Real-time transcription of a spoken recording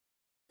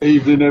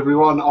Evening,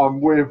 everyone.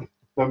 I'm with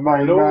the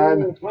main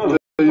man,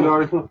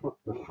 Deano,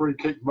 the free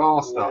kick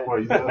master.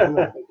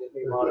 Yeah.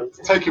 Well,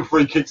 taking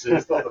free kicks here,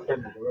 it's not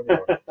defendable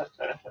anyway.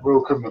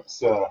 Welcome,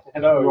 sir.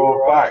 Hello.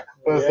 You're back.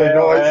 Thursday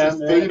nights,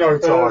 it's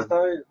Deano time.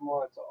 Thursday is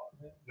my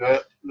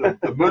time. Yeah,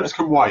 the Moops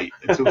can wait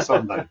until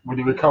Sunday when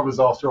he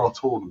recovers after our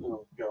tournament.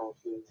 Oh,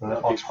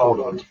 God.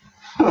 Oxford.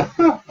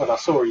 Well, I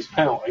saw his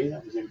penalty.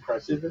 That was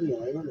impressive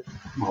anyway, wasn't it?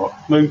 What?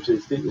 Moves,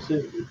 didn't you see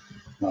it?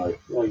 No.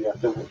 Oh, you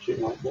have to watch it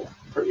like that.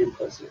 Pretty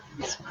impressive.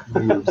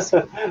 Moves.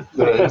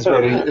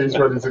 Yeah, he's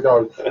ready to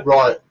go.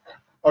 Right.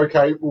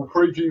 Okay, we'll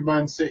preview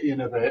Man City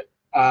in a bit.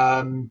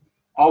 I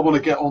want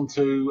to get on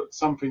to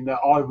something that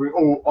I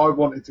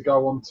wanted to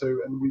go on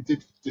to, and we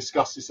did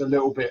discuss this a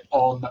little bit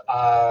on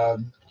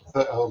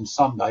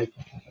Sunday.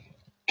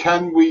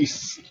 Can we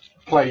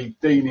play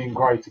Deeney and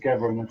Gray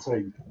together in a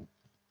team?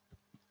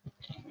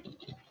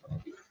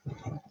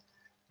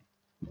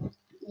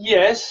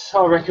 Yes,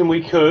 I reckon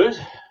we could.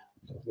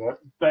 Yeah.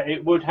 But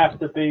it would have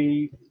to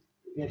be.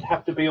 It'd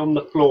have to be on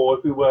the floor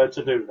if we were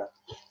to do that.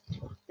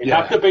 It'd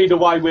have to be the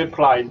way we're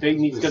playing.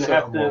 Deeney's going to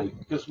have to,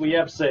 because we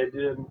have said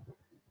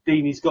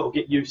Deeney's got to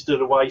get used to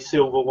the way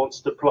Silver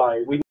wants to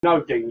play. We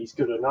know Deeney's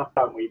good enough,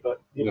 don't we?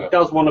 But he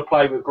does want to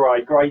play with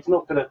Gray. Gray's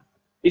not going to.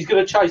 He's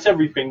going to chase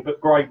everything,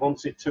 but Gray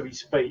wants it to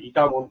his feet. He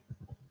don't want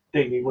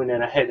Deeney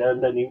winning a header,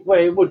 and then it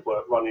would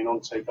work running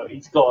onto, but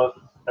he's got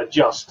to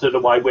adjust to the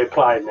way we're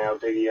playing now.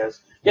 Deeney has.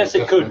 Yes,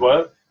 it could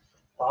work.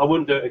 But I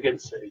wouldn't do it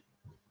against City.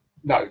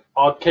 No.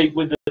 I'd keep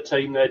with the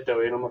team they're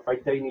doing. I'm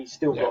afraid Deeney's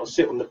still got to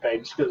sit on the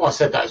bench. I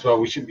said that as well.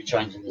 We shouldn't be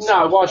changing this.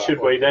 No, why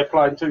should we? They're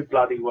playing too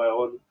bloody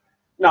well. And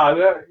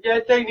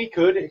Deeney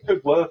could. It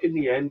could work in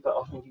the end, but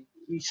I think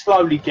he's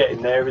slowly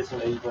getting there,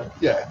 isn't he? But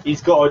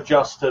he's got to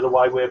adjust to the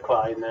way we're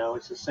playing now.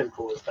 It's as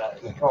simple as that.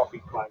 He can't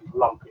be playing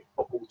lumpy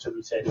football to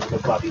his head all the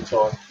bloody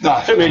time.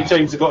 No, too many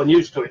teams have gotten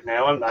used to it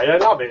now, haven't they? They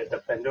love it, a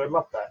defender. I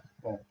love that.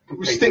 Yeah.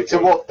 We stick to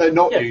what they're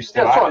not used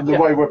to, right, and the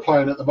way we're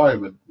playing at the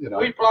moment. You know,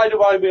 we play the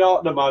way we are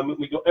at the moment.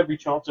 We got every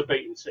chance of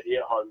beating City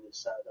at home this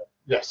Saturday.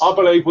 Yes, I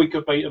believe we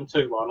could beat them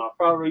 2-1. I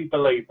thoroughly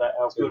believe that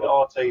how good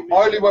our team is. I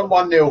only went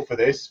 1-0 for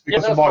this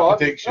because of my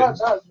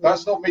predictions.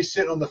 That's not me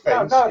sitting on the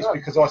fence. It's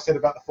because I said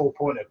about the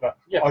 4-pointer. But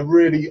I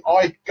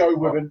go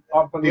with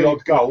the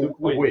odd goal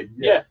win.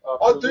 Yeah,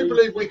 I do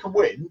believe we can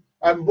win.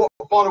 And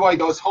by the way,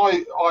 guys,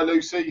 hi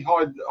Lucy,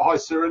 hi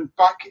Siren,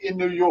 back in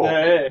New York.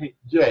 Yeah.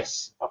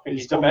 Yes. I think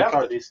he's about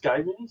for this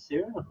game, isn't he,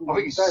 Siren? I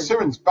think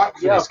Siren's back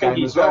for this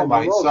game as well,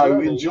 mate. So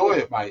enjoy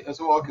it, mate.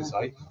 That's all I can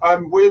say.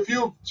 If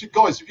you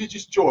guys, if you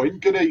just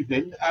joined, good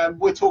evening.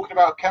 We're talking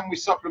about can we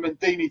supplement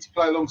Deeney to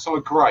play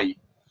alongside Gray?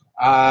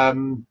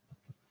 You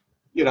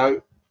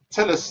know,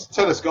 tell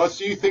us, guys.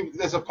 Do you think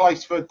there's a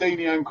place for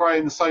Deeney and Gray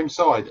in the same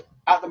side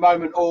at the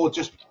moment, or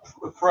just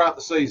throughout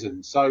the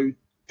season? So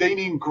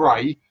Deeney and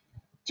Gray.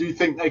 Do you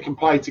think they can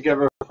play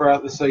together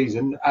throughout the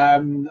season?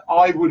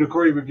 I would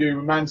agree with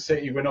you. Man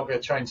City, we're not going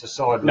to change the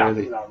side,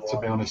 really, to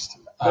be honest.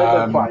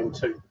 They're playing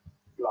too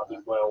bloody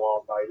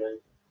well, aren't they?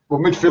 Well,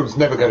 midfield's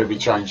never going to be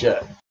changed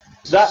yet.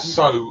 That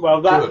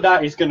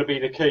is going to be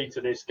the key to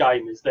this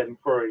game, is them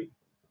three.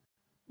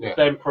 Yeah.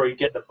 Them three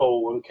get the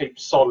ball and keep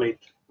solid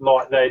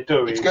like they're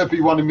doing. It's going to be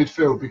one in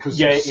midfield because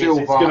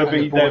Silva it's going to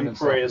be them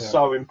three are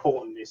so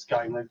important this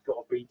game. They've got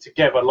to be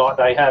together like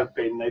they have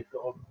been. They've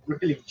got to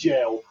really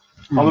gel.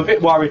 I'm a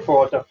bit worried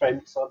for our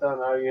defence. I don't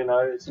know,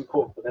 it's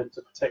important for them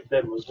to protect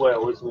them as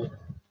well, isn't it?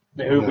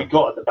 Who have we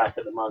got at the back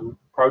at the moment?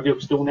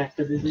 Prodil's still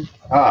knackered, is he?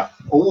 All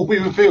will be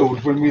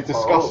revealed when we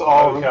discuss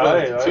our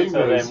team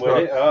moves.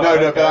 But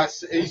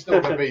he's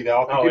not going to be there.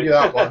 I can give you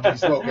that one.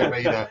 He's not going to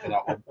be there for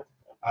that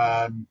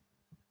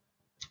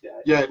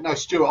one.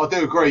 Stuart, I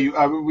do agree.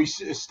 We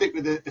stick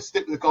with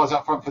the guys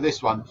up front for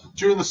this one.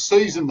 During the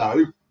season,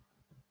 though,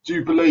 do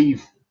you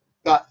believe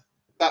that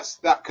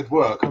could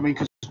work? I mean,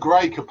 because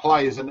Gray could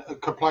play as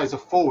a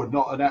forward,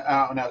 not an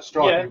out-and-out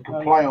striker. He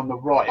can play on the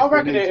right. I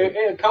reckon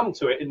it'll come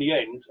to it in the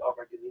end. I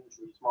reckon the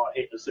injuries might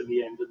hit us in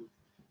the end, and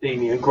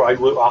Deeney and Gray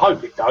will. I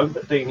hope it don't,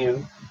 but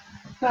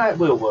it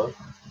will work.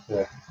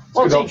 Yeah.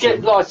 Once like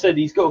I said,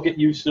 he's got to get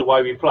used to the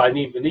way we play, and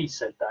even he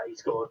said that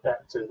he's got to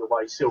adapt to the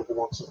way Silver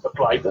wants us to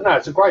play. But no,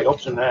 it's a great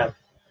option to have.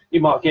 You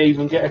might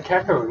even get a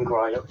Kaka and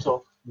Gray up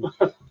top.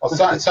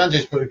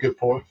 Sanjay's put a good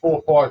point.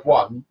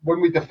 4-5-1. When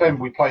we defend,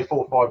 we play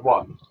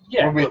 4-5-1.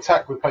 Yeah. When we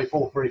attack, we play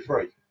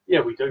 4-3-3. Yeah,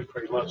 we do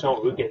pretty much,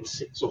 aren't we? We're getting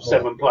 6 or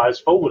 7 players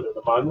forward at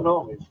the moment,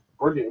 aren't we?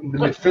 Brilliant. The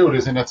midfield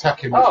is an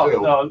attacking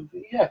midfield.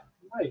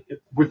 Mate.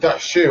 With that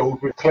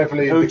shield, with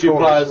cleverly. Who do you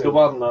play as the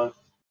one though?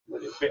 A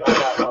bit like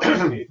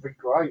that, it'd be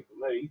great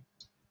for me.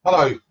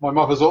 Hello, my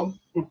mother's on.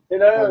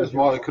 Hello.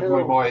 My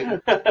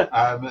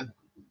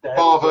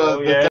father,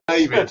 the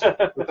David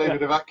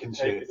of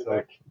Atkins here.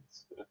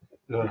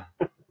 Yeah.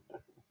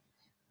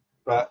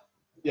 But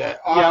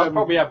I'd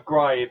probably have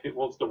Gray if it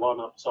was the one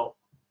up top.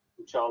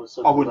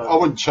 I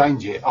wouldn't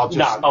change it. I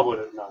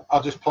wouldn't. No.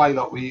 I'll just play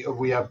like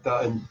we have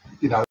done.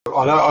 We can't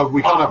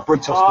have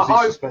Britos because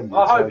he's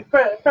suspended.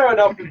 Fair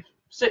enough.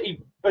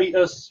 City beat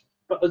us,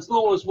 but as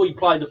long as we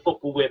play the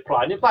football we're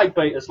playing, if they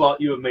beat us like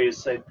you and me have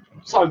said,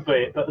 so be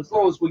it. But as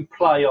long as we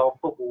play our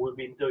football we've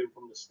been doing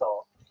from the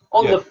start.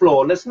 On the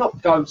floor, let's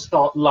not go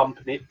start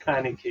lumping it,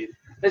 panicking.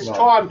 Let's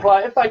try and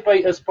play. If they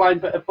beat us playing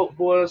better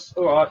football,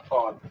 all right,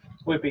 fine.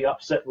 We'll be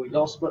upset we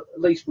lost, but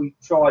at least we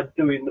tried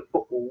doing the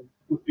football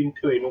we've been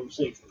doing all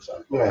season.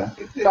 So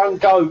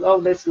don't go, oh,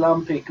 let's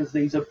lump it because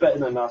these are better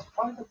than us.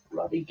 Play the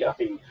bloody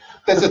game.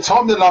 There's a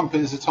time to lump it,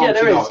 there's a time to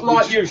there is.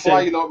 Like you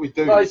said, like we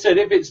do. Like I said,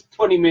 if it's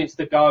 20 minutes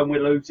to go and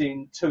we're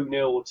losing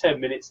 2-0 or 10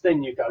 minutes,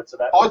 then you go to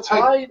that.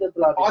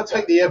 I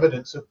take the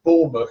evidence of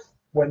Bournemouth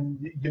when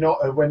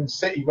when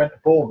City went to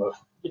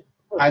Bournemouth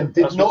and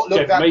did not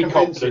look that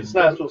convincing.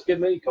 That's what's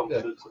giving me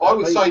confidence. I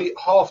would say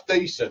half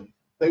decent.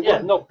 They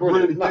weren't not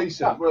really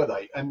decent, were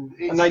they? And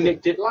they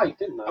nicked it late,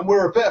 didn't they? And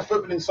we're a better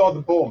football inside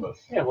than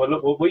Bournemouth. Yeah, well,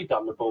 look what we've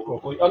done to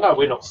Bournemouth. I know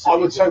we're not. I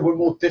would say we're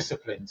more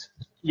disciplined.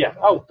 Yeah.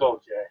 Oh God,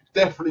 yeah.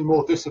 Definitely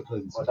more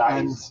disciplined. Well,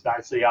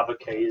 that's the other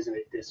key, isn't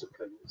it?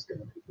 Discipline is going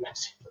to be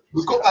massive.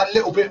 We've got that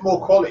little bit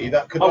more quality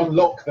that could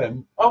unlock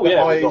them. Oh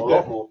yeah, we've got a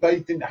lot more.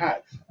 They didn't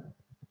have.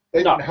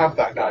 They didn't have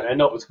that guy. No, they're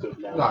not as good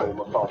now.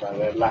 No.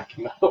 They're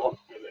lacking a lot of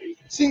ability.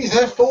 See,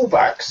 their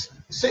fullbacks,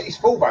 City's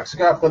fullbacks, are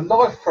going to have the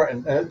life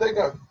threatened.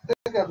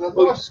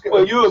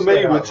 Well, you and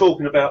me were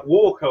talking about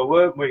Walker,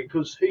 weren't we?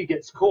 Because he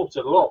gets caught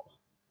a lot.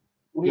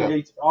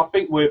 I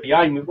think we'll be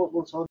aiming.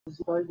 What time does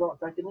he play right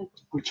back in it?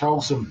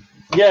 Richarlison.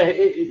 Yeah,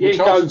 he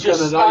goes,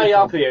 just stay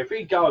up here. If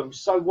he goes,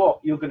 so what?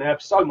 You're going to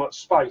have so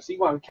much space, he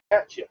won't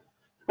catch you.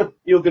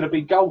 You're going to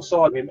be goal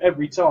side him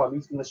every time.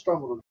 He's going to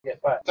struggle to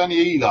get back.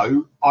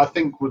 Danilo, I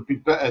think, would be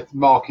better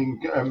marking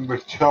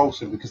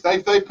Richarlison because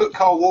they put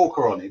Carl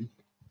Walker on him.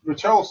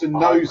 Richarlison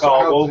knows.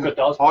 Carl Walker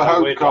does. I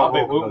hope we'd Carl love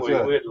Walker it, wouldn't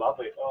does, we? We'd love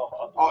it.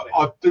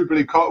 I do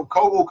believe Carl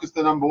Walker's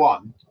the number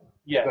one.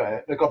 Yeah.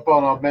 There. They've got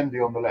Bernard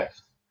Mendy on the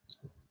left.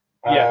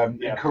 And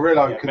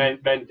Carrillo can.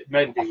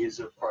 Mendy is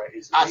a player.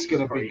 That's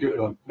going to be a good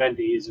one.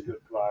 Mendy is a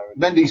good player.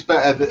 Mendy's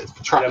better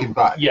for tracking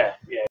back. Yeah.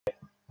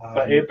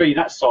 But it'd be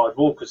that side,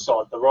 Walker's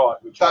side, the right.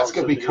 That's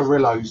going to be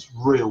Carrillo's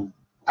real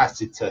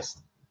acid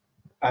test.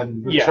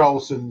 And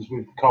Richarlison's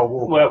with Carl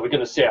Walker. Well, we're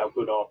going to see how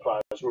good our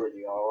players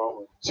really are,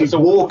 aren't we? See,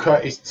 Walker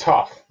is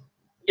tough.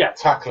 Yeah.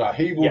 Tackler.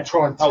 He will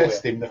try and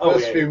test him. The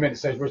first few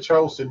minutes says,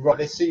 Richarlison, right,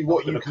 let's see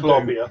what you can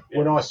do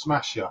when I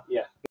smash you.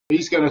 Yeah.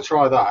 He's going to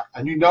try that.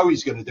 And you know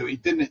he's going to do it. He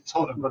didn't at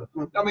Tottenham.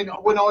 But, I mean,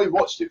 when I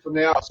watched it from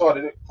the outside,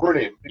 it looked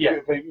brilliant. Yeah.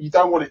 You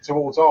don't want it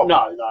towards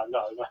Arsenal.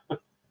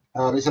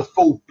 No. It's a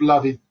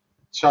full-blooded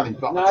challenge.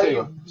 But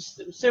no,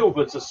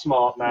 Silver's a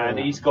smart man.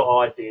 He's got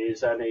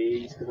ideas, and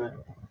he's going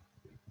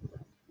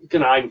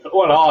to aim for.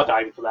 Well, I'd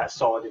aim for that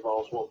side if I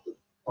was Watford.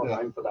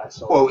 I'd aim for that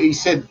side. Well, he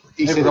said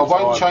I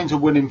won't change a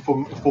winning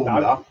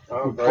formula.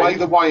 We'll play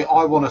the way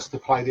I want us to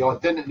play. The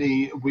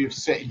identity we've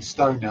set in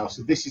stone now.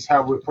 So this is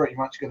how we're pretty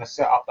much going to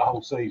set up the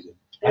whole season.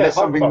 Unless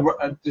something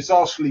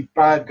disastrously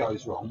bad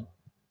goes wrong,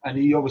 and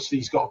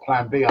he's got a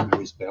plan B under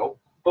his belt.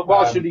 But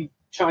why should he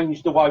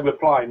change the way we're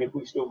playing if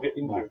we still get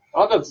injured?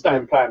 I don't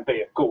understand plan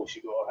B. Of course,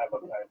 you've got to have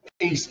a plan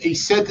B. He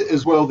said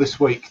as well this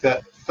week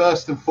that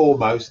first and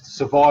foremost,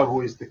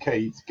 survival is the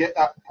key. To get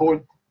that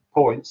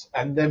points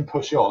and then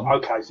push on.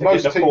 Okay, so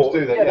most teams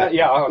do that.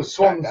 I the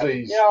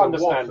Swanseas, I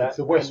understand that.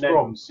 The West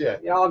Broms, Yeah,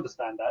 I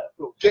understand that.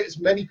 Get as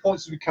many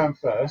points as we can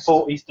first.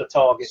 40's the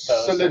target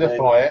first.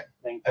 Solidify it,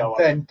 and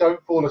then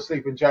don't fall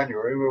asleep in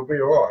January. We'll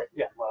be all right.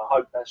 Yeah, well, I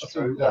hope that's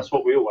true. That's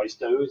what we always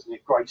do, isn't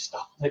it? Great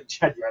stuff. Then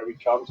January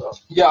comes up.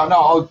 Yeah,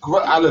 no,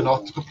 Alan,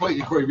 I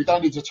completely agree. We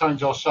don't need to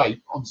change our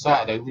shape on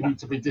Saturday. We need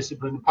to be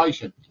disciplined and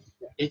patient.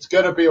 Yeah. It's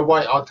going to be a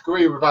wait. I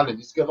agree with Alan.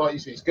 It's like you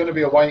said. It's going to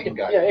be a waiting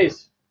game. Yeah, it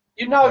is.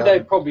 You know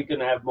they're probably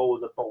going to have more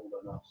of the ball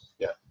than us.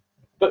 Yeah.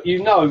 But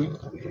you know,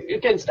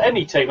 against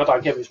any team, I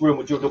don't care if it's Real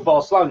Madrid or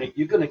Barcelona,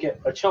 you're going to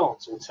get a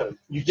chance or two.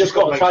 You've just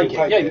got to take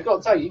it. Yeah, you've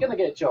got to take it. You're going to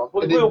get a chance.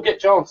 Well, we'll get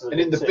chances. And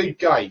in the big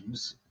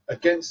games,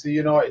 against the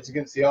Uniteds,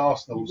 against the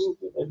Arsenals,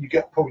 you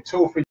get probably 2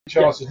 or 3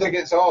 chances. Yeah.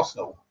 Against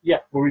Arsenal,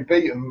 where we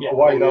beat them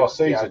away last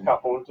season. Yeah, a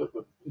couple and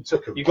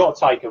took them. You've got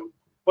to take them.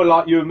 Well,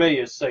 like you and me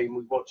have seen,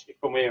 we watched it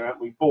from here,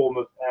 haven't we?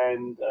 Bournemouth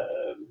and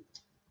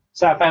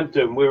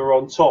Southampton, we were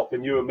on top,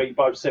 and you and me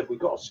both said we've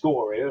got to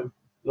score here.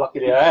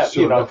 Luckily, I have,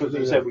 because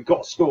we said we've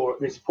got to score at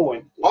this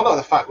point. I like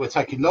the fact we're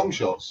taking long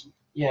shots.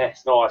 Yeah,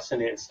 it's nice,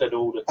 isn't it? Instead of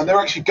all the. And they're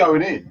actually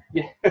going in.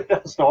 Yeah,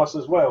 that's nice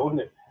as well,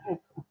 isn't it?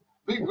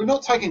 We're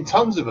not taking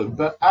tons of them,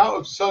 but out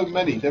of so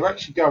many, they're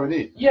actually going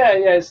in. Yeah.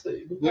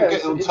 They're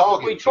getting on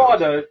target. We try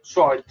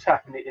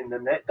tapping it in the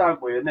net,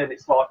 don't we? And then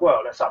it's like,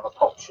 well, let's have a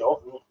pop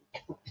shot.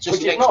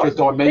 Just an extra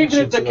dimension.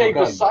 Even if the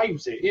keeper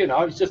saves it,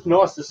 it's just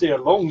nice to see a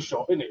long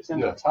shot, isn't it? It's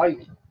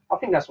entertaining. I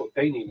think that's what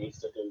Deeney needs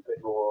to do a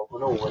bit more of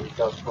and all when he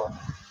does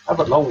have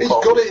a long. He's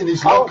got it in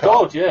his locker.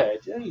 Oh God, yeah,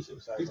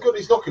 Jesus. He's got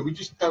his locker. We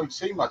just don't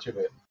see much of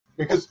it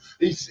because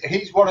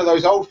he's one of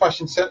those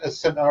old-fashioned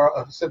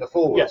centre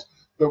forwards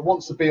that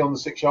wants to be on the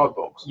 6-yard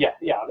box. Yeah.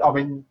 I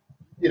mean,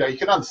 you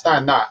can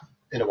understand that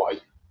in a way.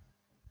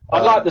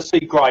 I'd like to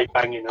see Gray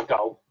banging a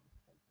goal.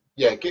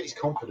 Yeah, get his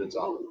confidence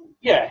up.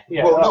 Yeah.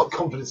 Well, not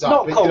confidence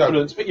up. Not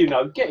confidence, but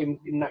get him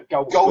in that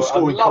goal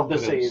scoring I'd love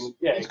confidence. to see him.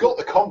 Yeah, he's got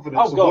the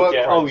confidence. Oh God,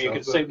 yeah. Oh, you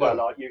can see. Well,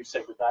 like you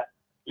said with that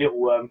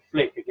little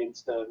flick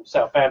against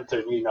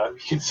Southampton, you know, you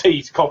can see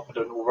he's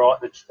confident, all right,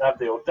 to have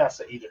the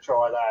audacity to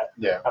try that.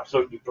 Yeah.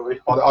 Absolutely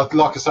brilliant. I'd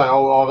like to say,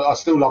 I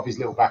still love his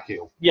little back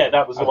heel. Yeah,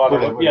 that was the one.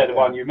 The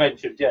one you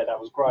mentioned. Yeah, that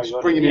was great.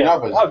 Just bringing in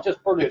others. Oh,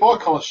 just brilliant. If I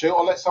can't shoot,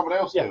 I'll let someone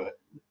else do it.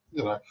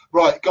 You know,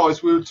 right,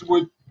 guys, we're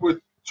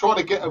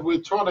trying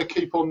to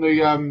keep on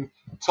the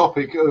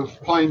topic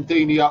of playing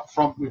Deeney up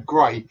front with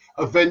Gray.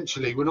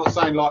 Eventually, we're not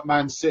saying like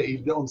Man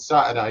City on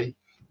Saturday.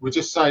 We're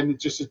just saying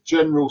just a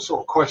general sort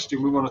of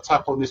question. We want to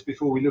tap on this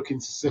before we look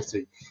into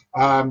City.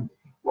 Well,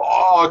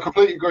 I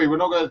completely agree. We're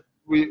not going to.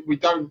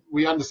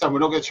 We understand. We're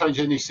not going to change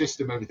any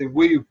system. Everything.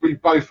 We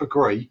both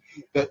agree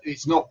that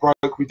it's not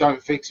broke. We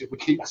don't fix it. We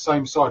keep the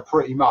same side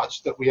pretty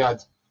much that we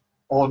had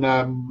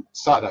on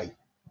Saturday.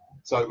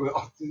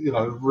 So you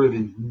know,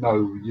 really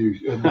no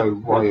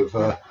way of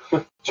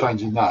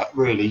changing that.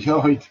 Really,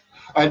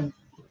 and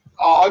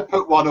I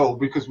put 1-1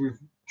 because we've.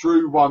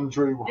 Drew one.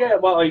 Yeah,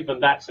 well, even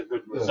that's a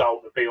good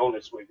result, to be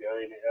honest with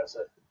you.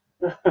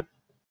 It'd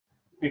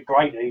be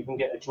great to even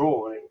get a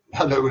draw.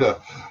 Hello,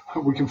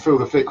 we can feel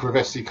the thick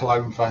with SC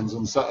Cologne fans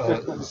on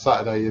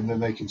Saturday, and then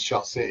they can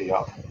shut City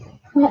up.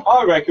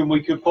 I reckon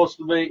we could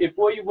possibly, if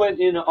we went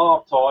in at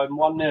half time,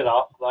 1-0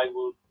 up, they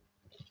would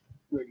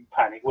really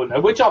panic, wouldn't they?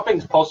 Which I think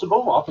is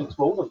possible. I think it's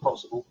more than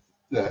possible.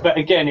 Yeah. But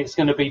again, it's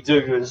going to be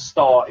due to the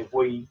start if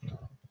we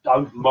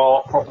don't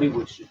mark properly,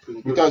 which has been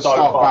good. We don't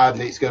start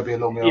badly, it's going to be a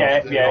long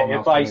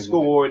if they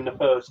score in the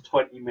first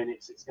 20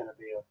 minutes, it's going to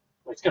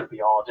be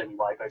hard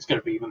anyway, but it's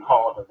going to be even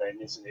harder then,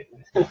 isn't it?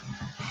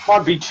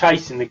 Won't be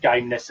chasing the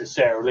game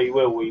necessarily,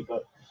 will we?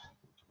 But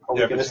are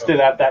we going to still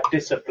have that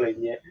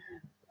discipline yet?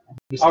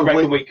 I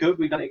reckon we could.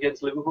 We've done it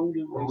against Liverpool,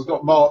 didn't we? Well, we've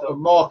got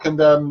Mark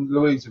and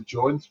Louise have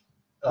joined.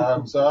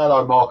 So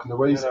hello, Mark and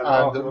Louise,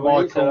 hello, and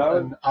Mark Michael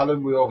Louise, and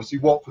Alan. We're obviously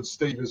Watford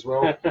Steve as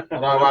well. I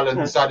know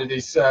Alan's added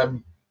his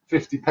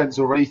 50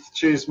 pencil wreath.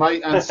 Cheers,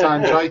 mate, and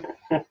Sanjay.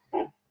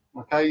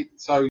 Okay,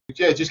 so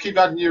yeah, just keep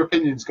adding your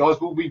opinions, guys.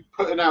 We'll be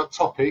putting out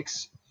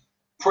topics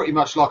pretty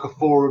much like a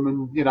forum,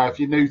 and you know, if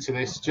you're new to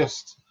this,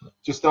 just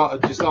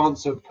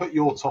answer, put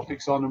your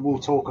topics on, and we'll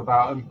talk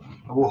about them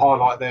and we'll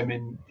highlight them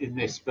in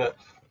this. But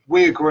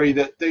we agree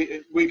that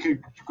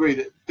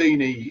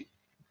Deeney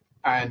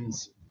and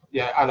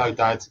hello,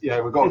 Dad.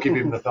 Yeah, we've got to give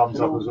him the thumbs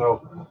up as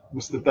well,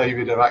 Mr.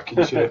 David of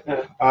Atkinshire.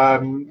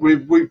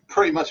 We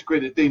pretty much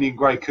agree that Deeney and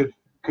Gray could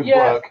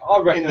work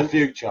in the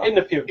future. In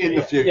the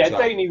future. Yeah,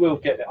 Deeney will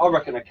get it. I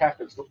reckon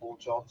Aka's got more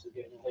chance of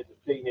getting ahead of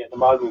Deeney at the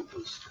moment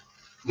because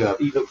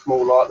he looks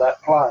more like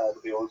that player, to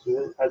be honest with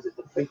you, as it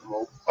the feet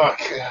more.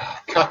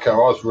 Kaka, I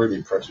was really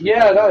impressed with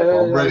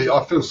him.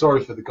 I feel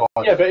sorry for the guy.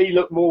 Yeah, but he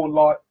looked more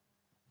like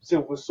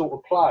Silver's sort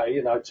of player,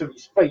 you know, to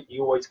his feet. He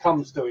always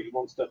comes to it. He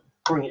wants to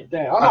bring it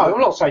down. I'm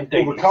not saying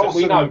Deeney.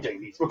 We know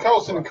Deeney's. Well,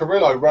 Carlson and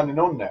Carrillo running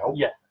on now.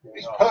 Yeah.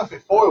 It's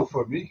perfect foil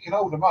for him. You can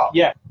hold him up.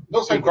 Yeah.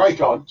 Not saying Gray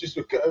can't. Just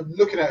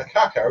looking at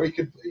Kaka,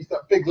 he's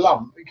that big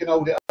lump. He can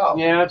hold it up.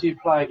 Yeah. How do you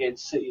play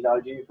against City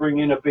though? Do you bring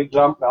in a big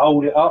lump to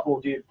hold it up,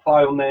 or do you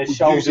play on their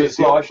shoulders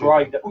like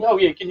Gray? Oh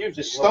yeah, you can use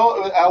it.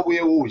 Start with how we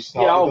always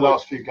start the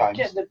last few games.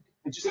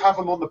 And just have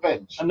him on the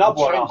bench.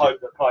 Another one I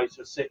hope that plays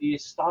for City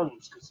is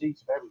Stones because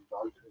he's very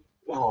ropey.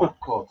 Oh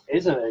God!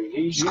 Isn't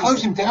he? Just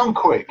close him down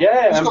quick.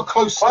 Yeah, he's got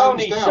close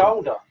Stones down.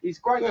 Shoulder. He's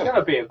great. He's going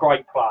to be a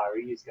great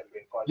player. He is going to be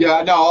a great.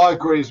 Yeah, no, I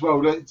agree as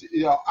well.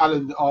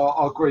 Alan,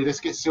 I agree. Let's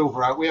get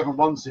Silver out. We haven't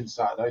won since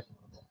Saturday.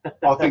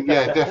 I think,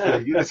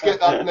 definitely.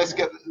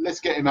 Let's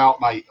get him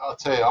out, mate. I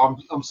tell you,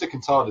 I'm sick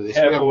and tired of this.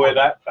 Careful with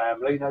that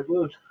family. They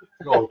would.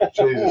 Oh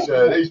Jesus!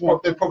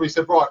 They probably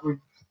said right.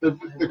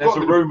 There's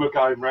a rumour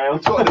going round.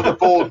 We've got into the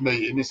board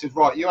meeting. They said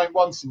right, you ain't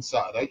won since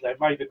Saturday. They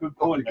made a good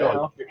point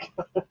now.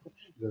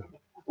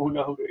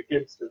 We'll hold it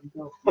against them.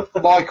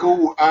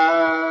 Michael,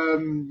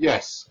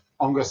 yes.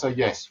 I'm going to say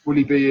yes. Will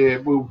he be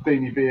here? Will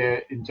Deeney be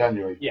here in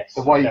January? Yes.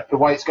 The way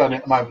it's going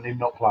at the moment, him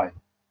not playing.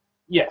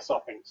 Yes, I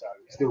think so.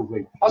 Yeah. Still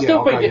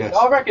big. Yes.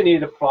 I reckon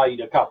he'd have played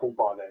a couple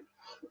by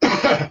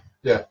then.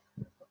 Yeah.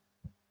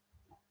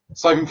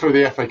 Save him for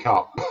the FA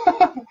Cup.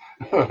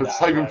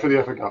 Save him for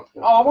the FA Cup.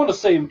 Yeah. Oh, I want to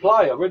see him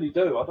play. I really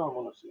do. I don't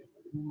want to see him.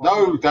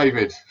 No,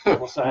 David.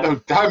 What's that? No,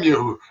 damn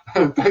you.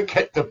 Don't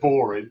get to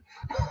boring.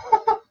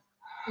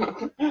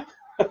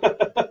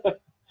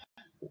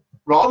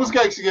 Right, I was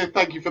going to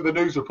thank you for the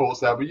news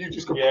reports now, but you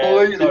just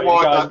completely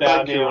wiped that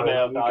downhill.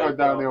 You're going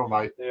downhill,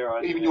 mate.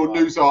 Even your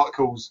news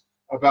articles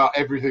about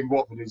everything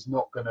Watford is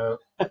not going to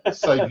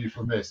save you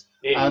from this.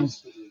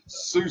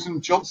 Susan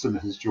Johnson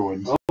has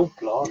joined. Oh,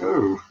 blimey.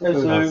 Oh,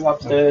 there's Sue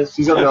upstairs.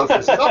 She's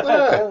upstairs. She's up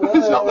there.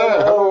 She's up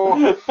there.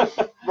 Oh.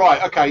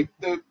 Right, okay.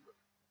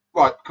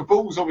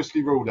 Kabul's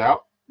obviously ruled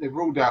out. They've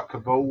ruled out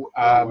Kabul.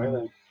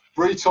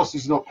 Britos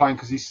is not playing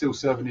because he's still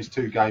serving his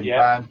 2-game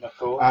ban.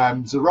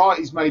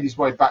 Zarati's made his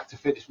way back to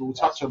fitness. We'll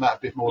touch on that a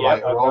bit more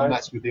later on.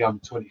 That's with the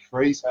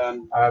under-23s.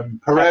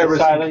 Pereira's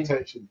in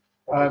contention.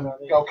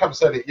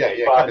 Cabaselli,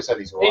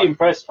 Cabaselli's all right. He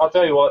impressed. I'll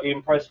tell you what, he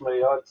impressed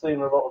me. I've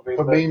seen a lot of him.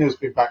 Firmino's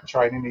been back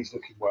training. He's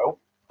looking well.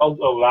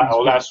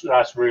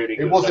 That's really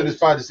good. It wasn't news. as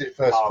bad as it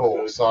first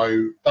thought, good.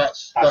 so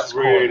that's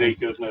really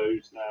good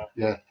news now.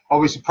 Yeah.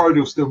 Obviously,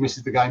 Prodil still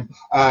misses the game.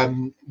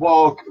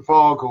 Varg,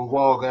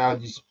 how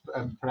do you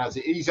pronounce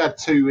it? He's had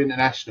 2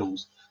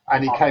 internationals,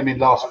 and he came in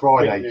last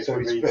Friday. So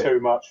it's too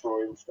much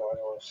for him.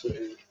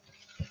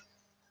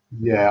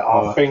 Yeah,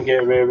 I think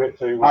it'll be a bit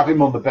too much. Have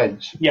him on the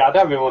bench. Yeah, I'd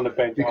have him on the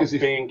bench. Because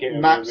if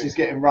Maps is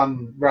getting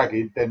run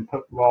ragged, then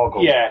put Varg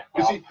on. Yeah.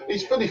 Because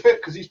he's fully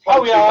fit because he's played.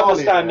 Oh, yeah, I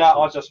understand that.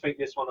 I just think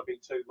this one will be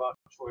too much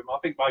for him. I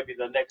think maybe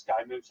the next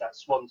game moves at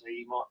Swansea,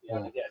 he might be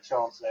able to get a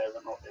chance there,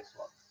 but not this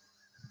one.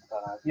 I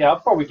don't know. Yeah, I'll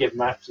probably give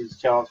Maps his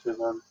chance with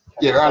them.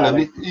 Yeah,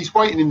 Alan, he's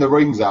waiting in the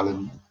rings,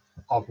 Alan,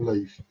 I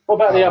believe. What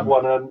about the other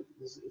one?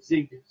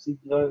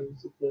 Ziegler?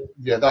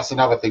 Yeah, that's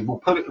another thing. We'll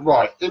put it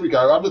right. Here we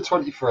go. Under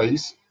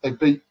 23s, they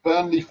beat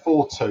Burnley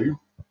 4-2.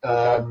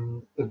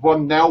 They've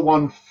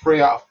won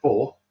 3 out of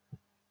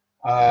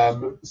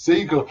 4.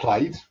 Ziegler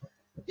played.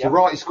 So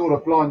right, he scored a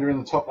blinder in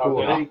the top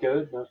corner.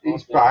 Good.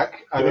 He's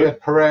back, and he had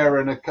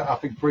Pereira and I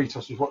think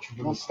Britos was watching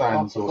from the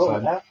stands or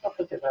something. I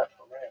forget that.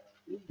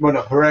 Well,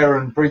 no, Pereira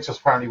and Britos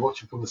apparently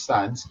watching from the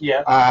stands.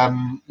 Yeah.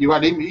 You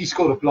had him. He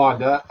scored a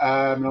blinder.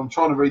 And I'm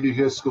trying to read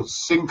who scored.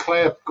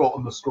 Sinclair got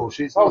on the score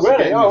sheet. Oh,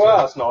 really? Oh, well,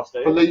 that's nice.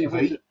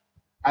 Levy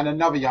and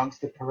another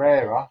youngster,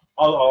 Pereira.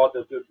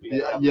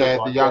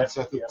 The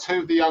youngster. 2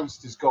 of the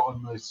youngsters got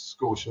on the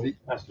score sheet.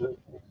 That's good.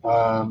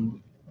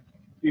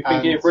 You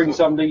think he'll bring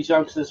some of these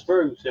youngsters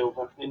through,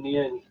 Silver, in the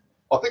end?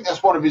 I think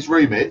that's one of his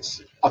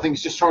remits. I think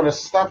he's just trying to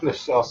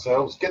establish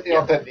ourselves, get the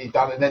identity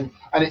done, and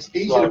it's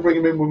easy to bring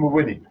him in when we're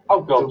winning. Oh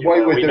God, we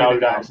know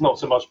that. It's not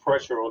so much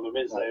pressure on them,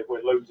 is there? If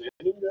we're losing.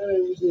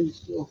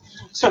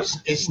 So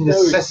it's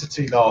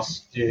necessity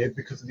last year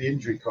because of the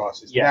injury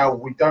crisis. Yeah. Now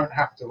we don't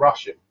have to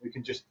rush him. We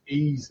can just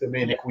ease them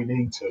in if we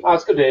need to.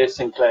 That's good to hear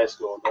Sinclair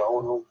scored.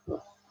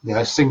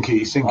 Yeah,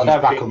 Sinky's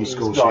back on the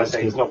score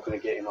sheet. He's not going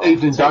to get him on.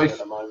 Evening, Dave. At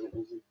the moment,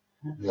 is he?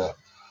 Yeah.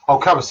 I'll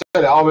cover it.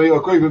 I mean, I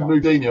agree with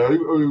Mourinho,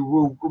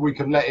 who we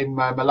can let him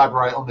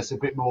elaborate on this a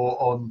bit more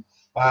on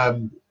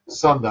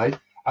Sunday.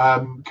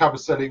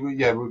 Cavaselli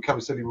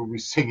will be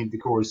singing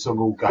Decore's song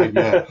all game.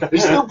 Yeah,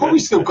 he's probably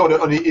still got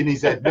it in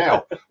his head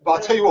now. But I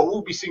tell you what,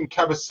 we'll be singing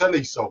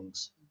Cavaselli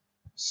songs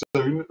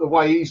soon. The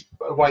way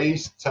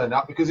he's turned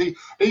up, because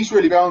he's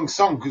really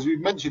unsung. Because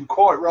we've mentioned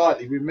quite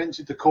rightly,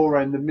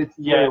 Decore in the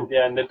midfield.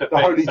 Yeah, and the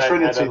Holy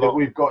Trinity that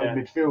we've got in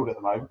midfield at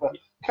the moment. But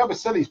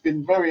Cavaselli's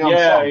been very unsung.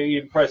 Yeah, he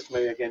impressed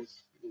me against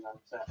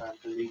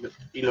Southampton.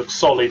 He looked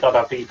solid. I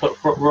don't think he put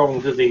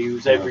wrong, did he? He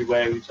was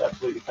everywhere. He was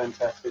absolutely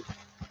fantastic.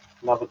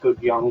 Another good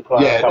young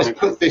player. Yeah, let's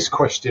put this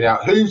question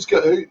out.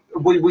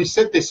 We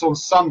said this on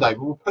Sunday,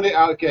 but we'll put it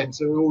out again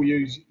so we'll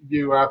use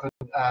you have.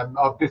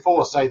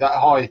 Before I say that,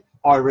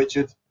 hi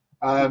Richard.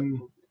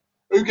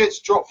 Who gets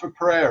dropped for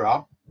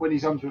Pereira when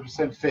he's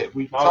 100% fit?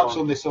 We touched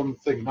on this on the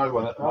thing. No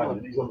one at the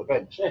moment. He's on the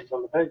bench. Yeah, he's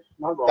on the bench.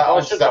 No one. That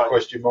answers that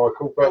question,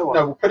 Michael. But no,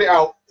 we'll put it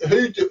out.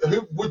 Who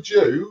would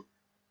you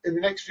in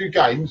the next few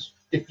games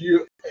if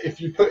you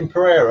put in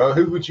Pereira?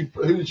 Who would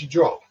you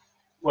drop?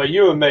 Well,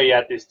 you and me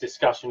had this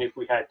discussion. If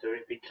we had to,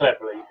 it'd be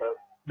cleverly, but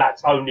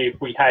that's only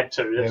if we had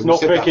to. That's not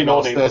picking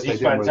on him because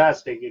he's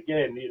fantastic.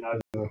 Again,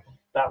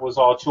 that was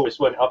our choice.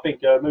 When I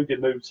think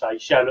Mood say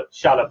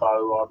Chalabo,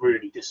 I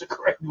really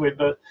disagreed with,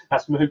 but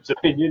that's Mood's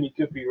opinion. He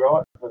could be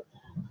right.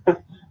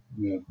 But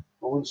yeah.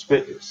 I wouldn't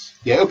split this.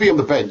 Yeah, he'll be on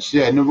the bench.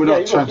 Yeah, no, we're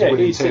not trying to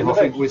win the team. I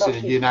think we're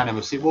saying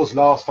unanimous. It was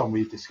last time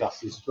we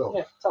discussed this as well.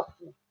 Yeah, tough.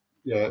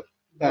 Yeah.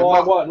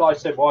 Like I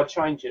said, why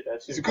change it?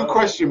 It's a good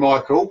question,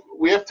 Michael.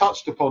 We have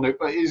touched upon it,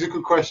 but it is a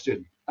good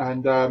question.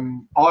 And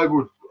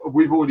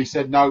we've already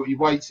said no. He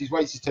waits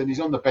his turn. He's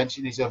on the bench,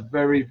 and he's a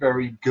very,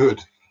 very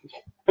good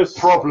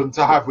problem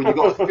to have when you've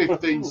got a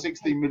 15,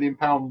 16 million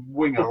pound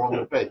winger on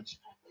the bench.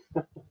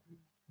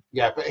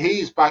 Yeah, but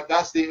he's back.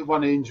 That's the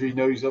one injury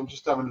news. I'm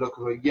just having a look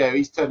at it. Yeah,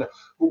 he's turned up.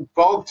 Well,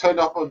 Varg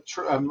turned up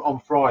on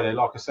Friday,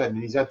 like I said,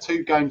 and he's had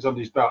 2 games under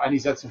his belt, and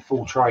he's had some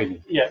full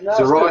training. Yeah, no,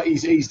 so right,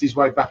 he's eased his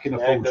way back in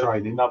full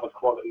training. Another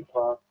quality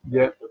player.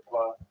 Yeah.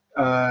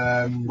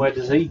 Where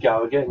does he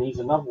go again? He's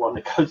another one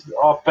that goes.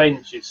 Our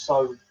bench is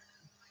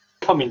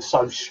coming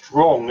so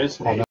strong,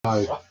 isn't it?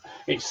 I know.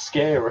 It's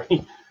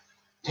scary.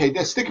 Yeah,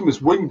 they're sticking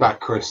with wing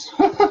back, Chris.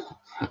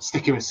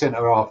 Sticking with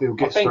centre half, he'll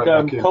get straight back in.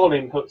 I think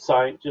Colin put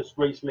something just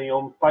recently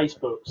on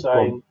Facebook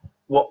saying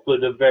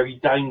Watford are very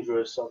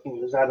dangerous. I think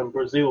it was Adam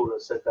Brazil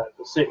that said that.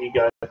 The City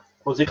game.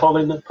 Was it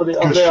Colin that put it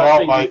up there? Good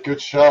shout, mate.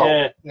 Good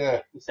shout.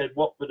 Yeah. He said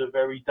Watford are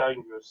very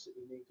dangerous.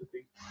 You need to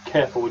be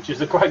careful, which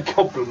is a great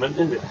compliment,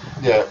 isn't it?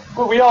 Yeah.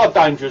 Well, we are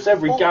dangerous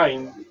every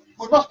game.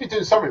 We must be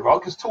doing something right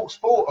because Talk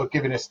Sport are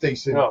giving us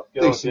decent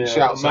shouts.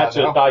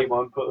 Imagine they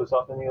won't put us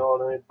up in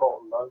the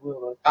bottom, though,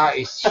 will they? That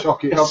is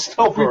shocking. It's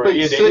snobbery,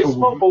 isn't it? It's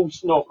football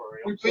snobbery.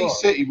 We beat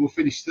City,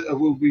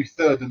 we'll be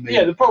third in the.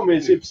 Yeah, the problem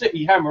is if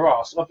City hammer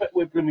us, I bet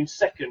we're going to be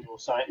second or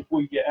something if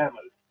we get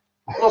hammered.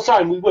 I'm not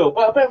saying we will,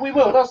 but I bet we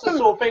will. That's the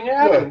sort of thing that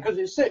happens because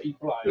it's City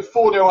playing. With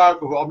 4-0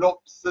 hammer, I'm not.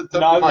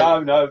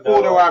 No.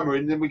 4-0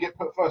 hammering, then we get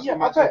put first on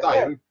match of the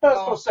day.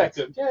 First or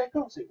second. Yeah, of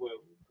course it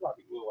will.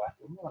 bloody will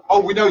happen.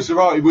 Oh, we know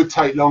Zarate would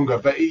take longer,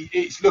 but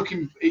it's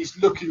looking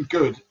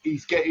good.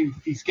 He's getting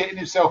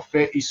himself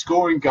fit. He's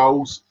scoring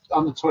goals.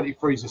 Under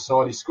 23s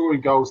aside, he's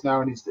scoring goals now,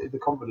 and the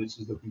confidence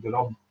is looking good.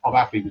 I'm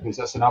happy because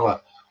that's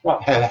another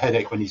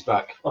headache when he's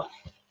back.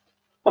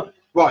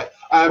 Right.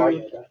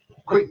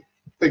 Quick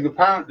thing.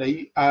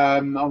 Apparently,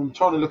 I'm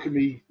trying to look at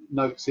me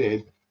notes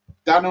here.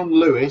 Deano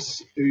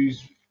Lewis,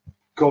 who's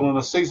gone on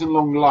a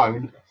season-long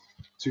loan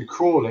to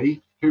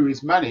Crawley, who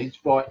is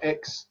managed by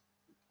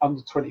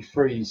ex-under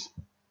 23s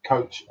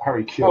coach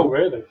Harry Kuehl. Oh,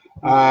 really?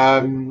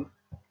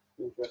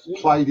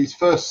 Played his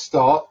first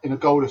start in a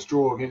goalless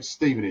draw against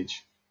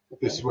Stevenage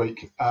this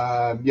week.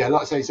 Like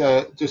I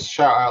say, just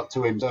shout out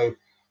to him. So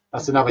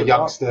that's another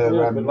youngster.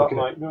 Yeah, we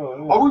might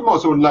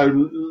as well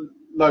loan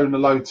a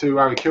loan to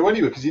Harry Kuehl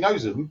anyway because he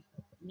knows them.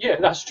 Yeah,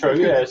 that's true.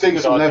 Yeah, it's a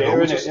good idea,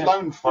 isn't it?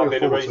 Loan 3 or 4. Might be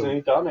the reason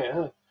he's done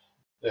it.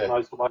 Yeah.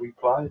 Knows the way we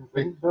play.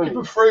 Give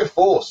him 3 or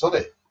 4,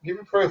 sonny. Give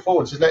him 3 or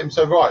 4 and just let him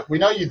say, right, we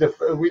know you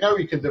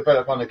can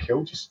develop under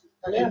Kuehl. Just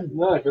good idea.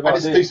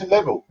 It's a decent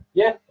level.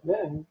 Yeah.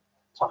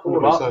 Toughen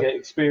him up, get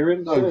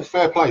experience.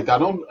 Fair play,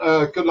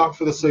 Deano. Good luck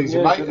for the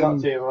season, mate. Good luck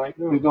to you,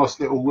 mate. Nice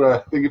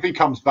little thing. If he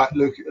comes back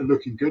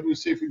looking good, we'll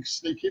see if we can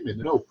sneak him in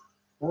and all.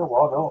 Oh,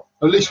 why not?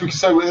 At least we can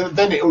say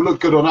then it'll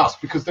look good on us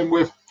because then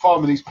we're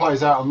farming these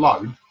players out on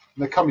loan and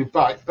they're coming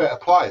back better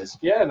players.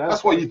 Yeah,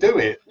 that's why you do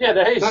it. Yeah,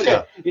 there is.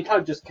 You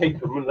don't just keep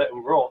them and let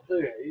them rot, do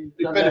you?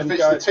 It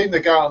benefits the team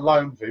that go out on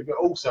loan for, but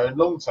also in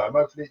long term,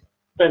 hopefully.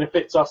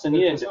 Benefits us in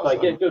the end if they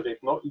get good.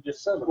 If not, you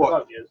just sell them.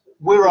 Don't you?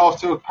 We're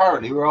after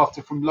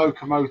from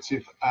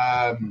Locomotive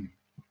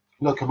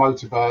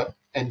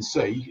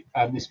NC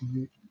and this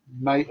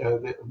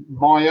Lovro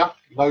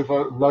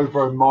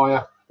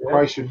Maya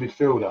Croatian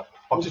midfielder.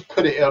 I've just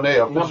put it on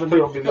here. Another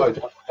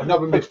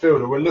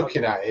midfielder. We're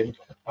looking at him.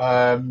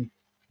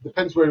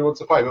 Depends where he wants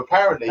to play. But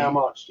apparently, how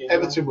much?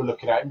 Everton were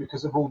looking at him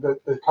because of all the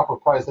couple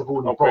of players they've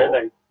already bought.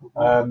 Really?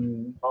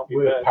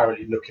 We're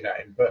apparently looking at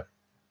him, but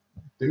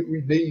do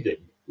we need him?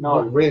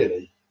 No, not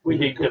really. We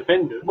need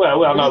defenders.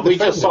 Well, no, we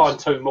just signed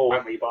 2 more,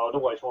 haven't we? But I'd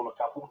always want a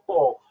couple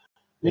more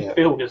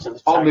midfielders and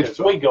attackers.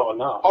 We got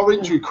enough. Our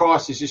injury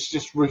crisis is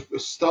just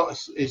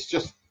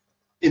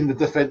in the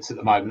defence at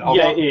the moment.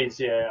 It is.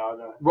 Yeah, I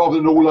know. Rather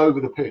than all over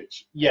the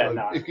pitch. Yeah, so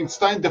no. It can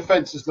stay in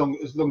defence as long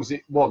as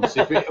it wants.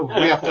 If we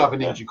have to have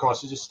an injury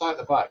crisis, just stay at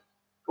the back,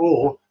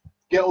 or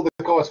get all the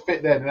guys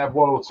fit then and have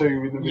 1 or 2 in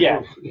the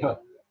middle. Yeah.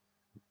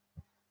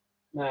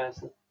 No,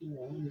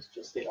 it's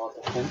just the odd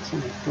defence,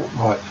 isn't it?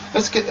 Right.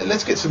 Let's get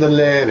to the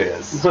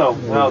areas. Well,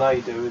 how are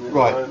they doing?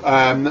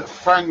 Right.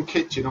 Fran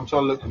Kitchen. I'm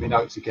trying to look at my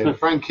notes again.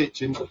 Fran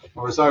Kitchen,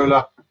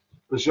 Rizola,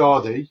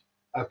 Rajadi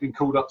have been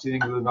called up to the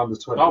England under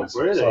 20s. Oh,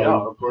 really?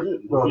 So,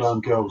 brilliant. Well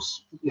done,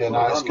 girls. Yeah,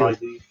 no, that's good.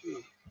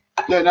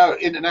 Yeah, no,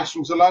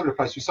 internationals all over the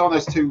place. We signed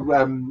those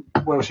 2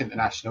 Welsh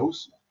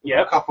internationals.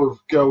 Yeah. A couple of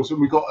girls,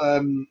 and we got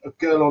a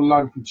girl on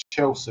loan from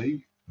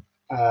Chelsea.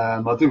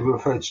 I do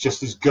refer to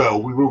just as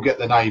girl. We will get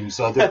the names,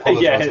 so I do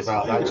apologise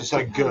about that. Just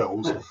saying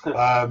girls.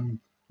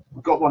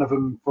 We've got one of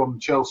them from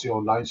Chelsea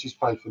on loan. She's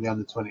played for the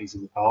under 20s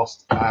in the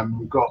past.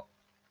 We've got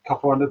a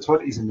couple under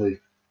 20s in the league.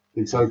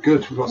 So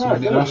good. We've got some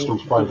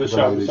internationals playing for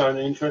the league.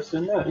 Sounding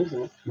interesting, that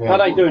isn't it? Yeah. How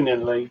are they doing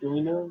in the league? Do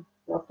we know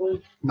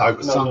roughly? No,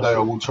 but Sunday I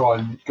will try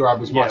and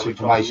grab as much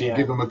information,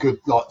 give them a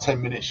good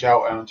 10-minute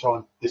shout out and try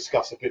and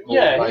discuss a bit more.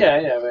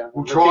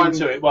 We'll try and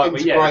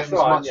integrate as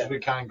much as we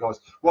can, guys.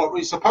 Well,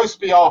 it's supposed to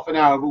be half an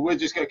hour, but we're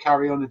just going to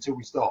carry on until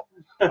we stop.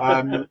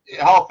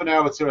 Half an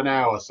hour to an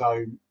hour,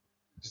 so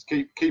just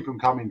keep them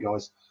coming,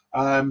 guys.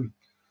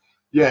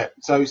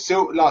 So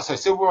like I say,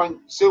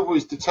 Silver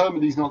is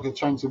determined he's not going to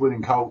change the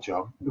winning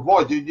culture.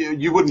 Why?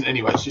 You wouldn't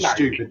anyway. It's just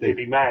stupid. He'd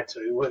be mad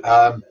to, wouldn't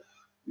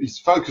he? He's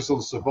focused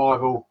on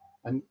survival,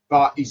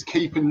 but he's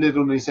keeping lid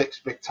on his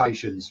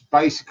expectations.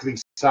 Basically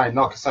saying,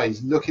 like I say,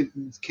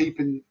 he's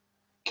keeping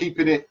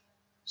it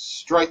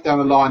straight down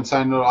the line,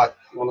 saying, like,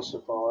 want to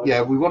survive.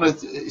 Yeah, we want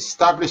to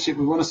establish it.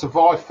 We want to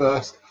survive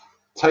first.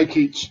 Take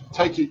each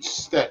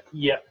step.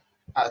 Yeah.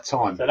 At a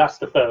time. So that's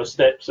the first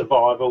step,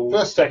 survival.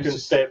 Second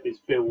step is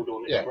build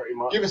on it, pretty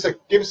much. Give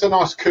us a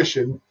nice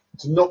cushion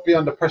to not be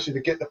under pressure to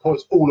get the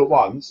points all at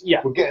once. Yeah.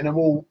 We're getting them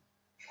all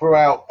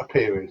throughout a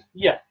period.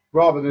 Yeah.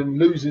 Rather than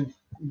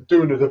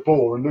doing the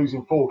ball and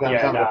losing 4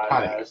 games under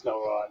panic. No, it's not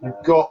right.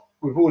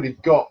 We've already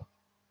got.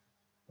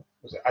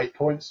 Was it 8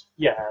 points?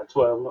 Yeah,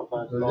 12, not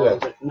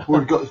bad.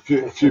 We've got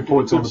a few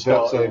points on the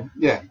belt, so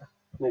yeah.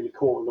 Nearly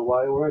quartered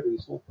away already.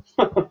 So.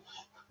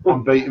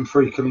 Unbeaten,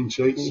 3 clean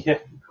sheets. Yeah,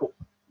 cool.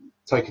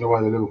 Taking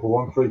away the Liverpool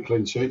one, 3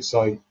 clean sheets,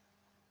 so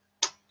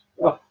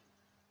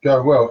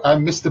going well.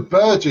 And Mr.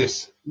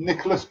 Burgess,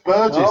 Nicholas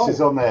Burgess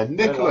is on there.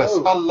 Nicholas,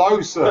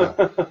 hello sir.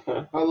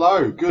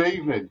 Hello, good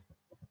evening.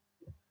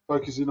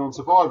 Focusing on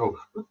survival.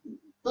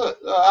 Look,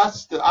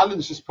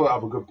 Alan's just put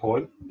up a good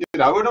point. You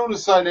know, we're not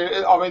saying.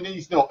 I mean,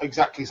 he's not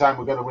exactly saying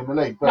we're going to win the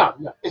league, but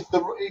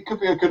it could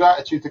be a good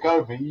attitude to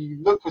go for.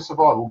 You look for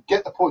survival,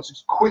 get the points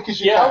as quick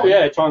as you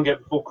can. Try and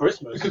get before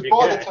Christmas. Because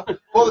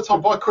by the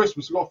time by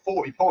Christmas we've got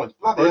 40 points.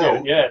 Bloody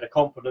hell. Yeah, the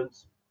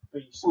confidence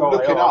be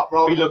looking up,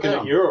 be looking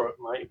at Europe,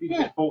 mate. If you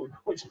get 40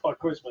 points by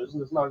Christmas,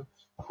 there's no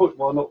point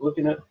why not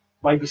looking at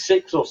maybe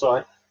 6 or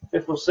so,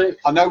 5th or 6th.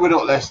 I know we're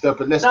not Leicester,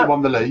 but Leicester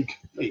won the league.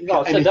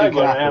 No, I said they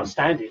were an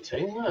outstanding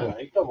team. No,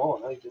 come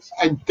on,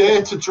 and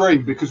dare to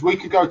dream, because we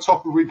could go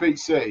top if we beat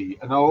City.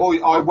 And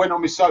I went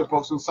on my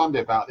soapbox on Sunday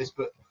about this,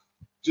 but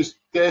just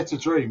dare to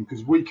dream,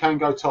 because we can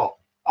go top.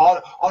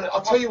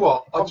 I'll tell you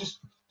what. I just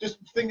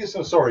think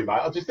it's sorry, mate.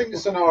 I just think the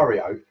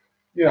scenario.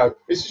 You know,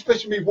 it's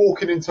especially me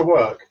walking into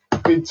work,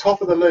 being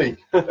top of the league.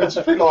 It's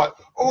just be like,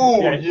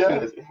 oh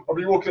yeah. I'll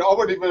be walking. I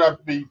wouldn't even have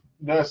to be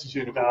nurse's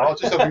uniform. I'll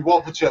just have my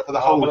Watford shirt for the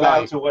whole day. I'm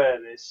allowed to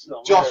wear this.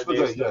 Just for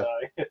the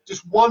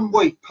just 1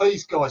 week,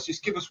 please, guys.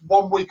 Just give us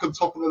 1 week on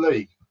top of the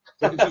league.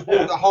 So we can just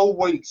walk the whole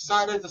week,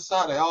 Saturday to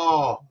Saturday.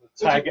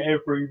 Tag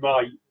every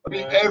mate. I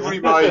mean, every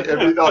mate,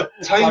 every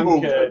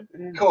table.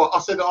 God, I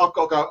said I've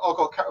got to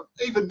go.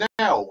 Even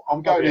now,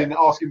 I'm going in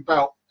asking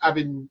about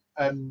having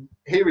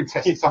hearing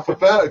tests and stuff for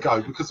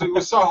vertigo because it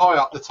was so high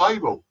up the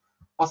table.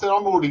 I said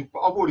I'm already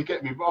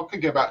I'm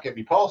thinking about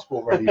getting my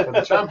passport ready for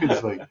the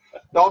Champions League.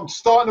 Now, I'm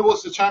starting to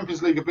watch the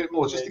Champions League a bit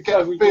more just to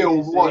get a feel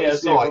of what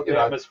it's like. You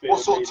know, what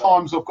sort of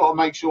times I've got to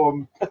make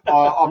sure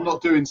I'm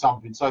not doing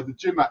something. So the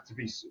gym might have to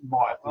be switched.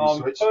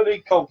 I'm fully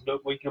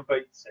confident we can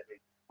beat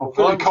City. I'm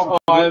fully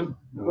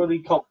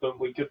confident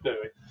we could do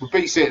it. We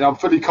beat City, and I'm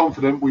fully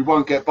confident we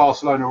won't get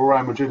Barcelona or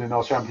Real Madrid in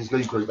our Champions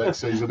League group next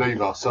season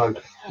either. So,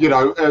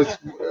 I'll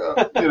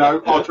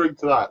drink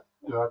to that.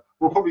 You know,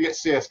 we'll probably get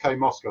CSK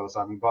Moscow or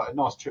something, but a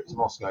nice trip to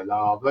Moscow.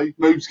 Lovely.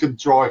 Moves can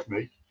drive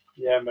me.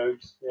 Yeah,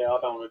 Moves. Yeah, I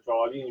don't want to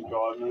drive. You can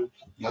drive, Moves.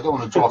 Yeah, I don't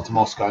want to drive to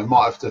Moscow. We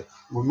might have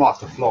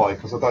to fly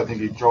because I don't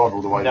think he'd drive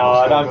all the way. No,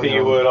 I don't think he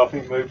would. I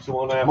think Moves will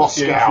want to have a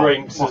few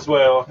drinks as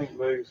well. I think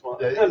Moves might.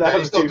 Yeah,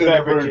 he's not doing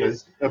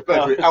beverages.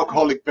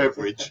 Alcoholic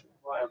beverage.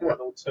 Might have 1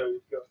 or 2.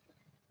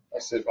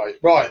 That's it, mate.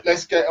 Right,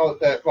 let's get on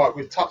there. Right,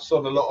 we've touched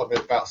on a lot of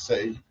it about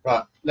City,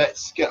 but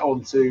let's get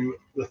on to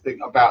the thing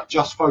about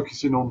just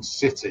focusing on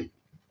City,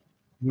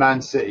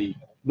 Man City,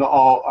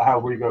 not how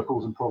we go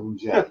causing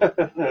problems yet,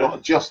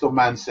 not just on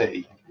Man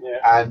City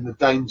and the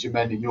danger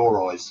men in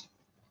your eyes,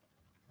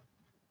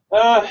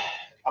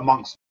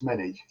 amongst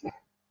many.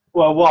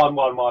 Well, one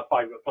of my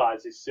favourite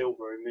players is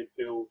Silva in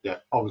midfield. Yeah,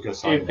 I was going to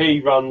say. If he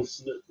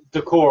runs,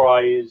 Decore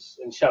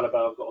and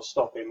Chalobah have got to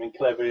stop him, and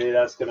cleverly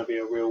that's going to be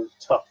a real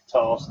tough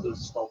task to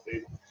stop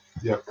him.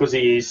 Yeah. Because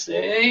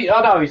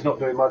I know he's not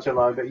doing much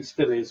alone, but he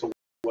still is a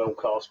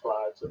world-class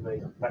player to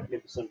me,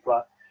 magnificent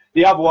player.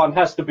 The other one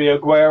has to be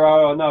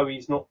Aguero. I know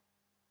he's not.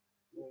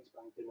 He's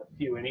banking a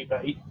few in it,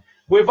 but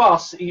with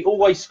us, he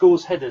always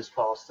scores headers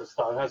past us,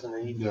 though,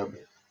 hasn't he? Yeah.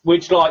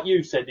 Which, like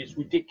you said, is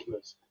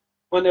ridiculous.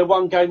 When there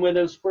one game where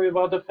there was 3 of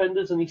our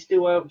defenders and he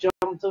still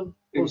out-jumped them.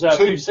 It was that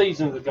 2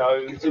 seasons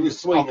ago. I think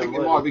it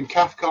might have been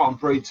Cathcart and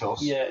Britos.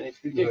 Yeah, and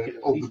it's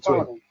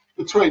ridiculous.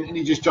 Between, and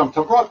he just jumped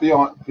up right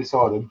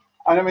beside him.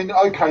 And I mean,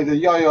 okay, the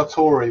Yaya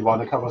Toure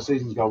one a couple of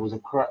seasons ago was a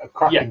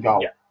cracking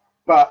goal. Yeah.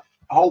 But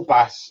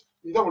Holbass,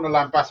 you don't want to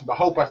lambast him, but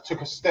Holbass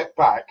took a step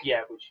back.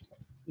 Yeah,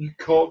 you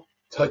can't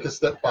take a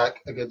step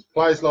back against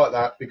players like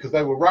that because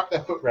they will wrap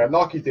their foot round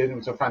like he did. It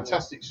was a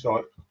fantastic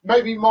strike.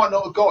 Maybe he might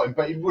not have got him,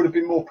 but he would have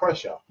been more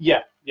pressure.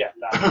 Yeah.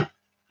 No.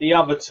 The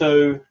other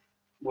 2,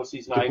 what's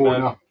his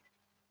name?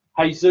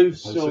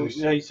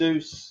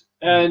 Jesus.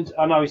 And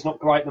I know he's not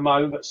great at the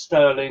moment, but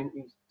Sterling,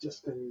 he's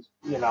just,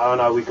 I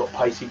know we've got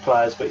pacey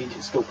players, but he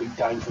can still be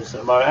dangerous at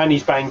the moment. And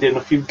he's banged in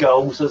a few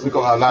goals, hasn't he? We've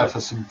got a lad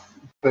for some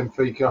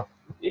Benfica.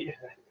 Yeah,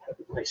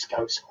 this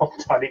goes on,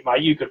 don't it,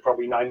 mate? You could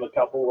probably name a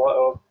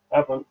couple,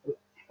 haven't.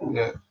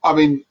 Yeah, I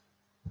mean,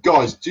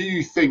 guys, do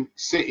you think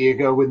City are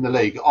going to win the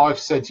league? I've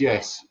said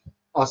yes.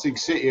 I think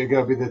City are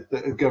going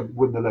to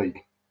win the league.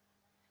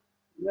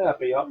 Yeah, it'll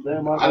be up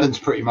there, mate. Alan's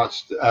pretty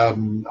much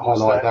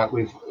highlighted that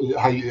with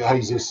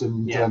Jesus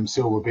and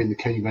Silva being the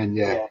key men.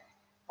 Yeah.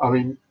 I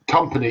mean,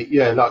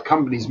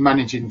 Company's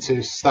managing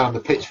to stay on the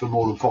pitch for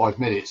more than 5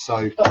 minutes.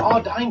 So, but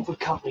I'd aim for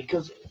Company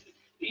because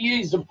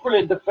he is a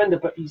brilliant defender,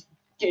 but he's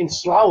getting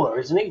slower,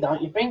 isn't he?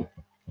 Don't you think?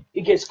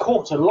 He gets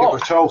caught a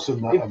lot.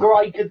 If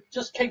Gray could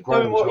just keep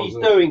doing what he's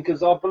doing,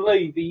 because I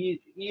believe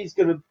he is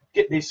going to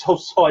get this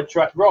offside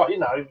track right.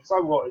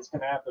 So what is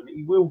going to happen?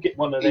 He will get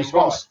one of them. He's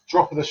one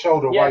drop of the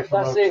shoulder away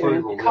from that's it.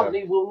 And the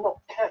Company will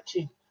not catch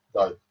him.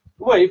 No.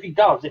 Well, if he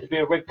does, it'll be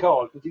a red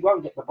card because he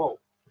won't get the ball.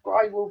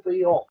 Gray will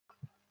be off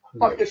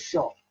like a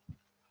shot.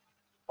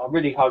 I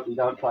really hope he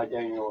don't play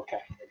Deano or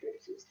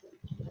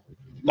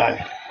No.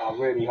 I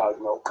really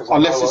hope not.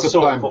 Unless it's a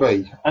plan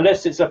B.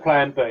 Unless it's a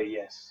plan B,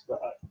 yes.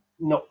 But,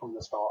 not from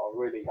the start. I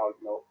really hope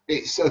not.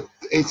 It's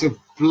a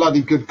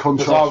bloody good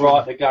contrast. Because I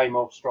write the game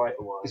off straight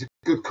away. It's a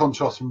good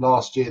contrast from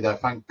last year, though.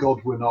 Thank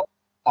God we're not.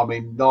 I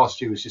mean,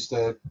 last year was just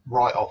a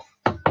write-off.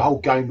 The whole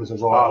game was a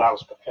write-off. Oh, that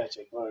was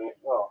pathetic, wasn't it?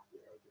 Oh,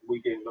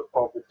 we didn't look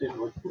bothered, did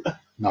we?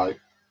 No. To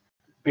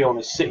be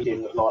honest, City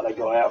didn't look like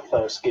they got out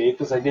first gear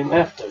because they didn't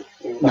have to.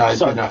 No, they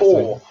didn't have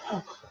to.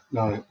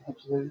 No.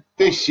 Absolutely.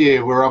 This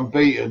year we're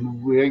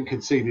unbeaten. We ain't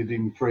conceded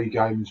in 3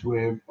 games.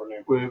 We're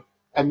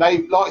and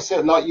they,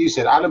 like you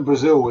said, Alan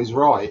Brazil is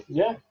right.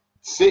 Yeah.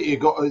 City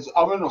got as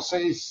I'm not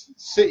saying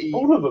City.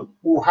 All of them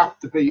will have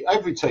to be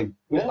every team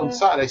on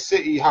Saturday.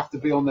 City have to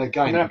be on their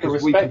game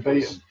because we can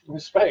beat them.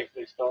 Respect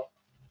this stuff.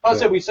 I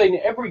said we've seen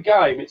it every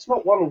game. It's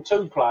not 1 or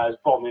 2 players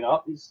bombing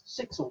up. It's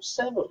 6 or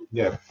 7.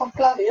 Yeah. Oh,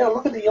 bloody hell,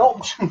 look at the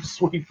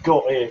options we've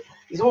got here.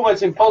 It's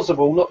almost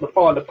impossible not to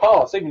find a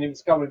pass, even if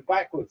it's going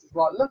backwards. It's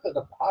like, look at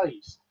the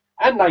pace.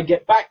 And they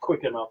get back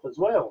quick enough as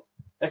well.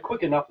 They're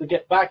quick enough to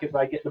get back if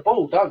they get the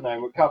ball, don't they,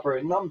 and recover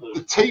in numbers.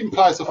 The team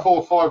plays a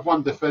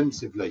 4-5-1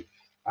 defensively,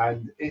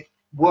 and it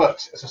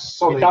works. It's a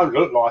solid. It don't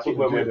look like it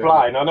when we're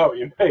playing. I know what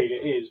you mean.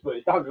 It is, but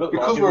it don't look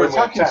because like it we're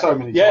attacking so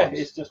many times. Yeah,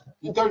 it's just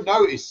you don't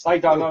notice. They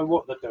don't know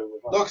what to do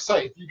with it. Like I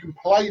say, if you can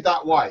play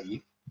that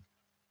way,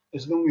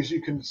 as long as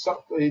you can,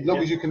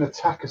 as you can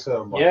attack a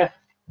certain way. Yeah.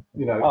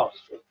 You know.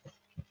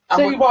 Oh,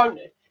 City won't.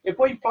 If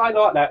we play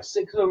like that,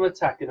 6 of them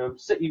attacking them,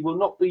 City will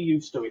not be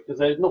used to it because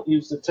they're not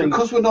used to teams.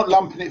 Because we're not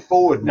lumping it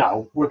forward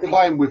now. We're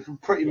playing with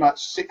pretty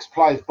much 6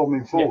 players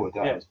bombing forward.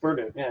 Yeah, it's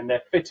brilliant. Yeah, and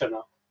they're fit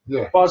enough.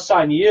 Yeah. But I was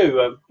saying to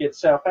you, at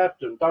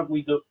Southampton, don't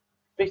we look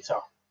fitter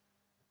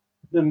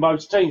than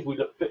most teams? We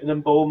look fitter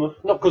than Bournemouth.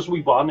 Not because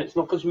we won. It's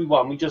not because we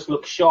won. We just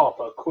look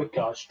sharper,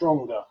 quicker,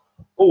 stronger.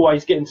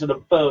 Always getting to the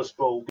first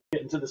ball,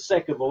 getting to the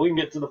second ball, even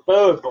get to the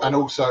third ball. And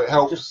also it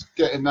helps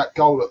getting that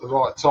goal at the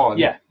right time.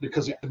 Yeah.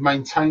 Because it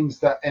maintains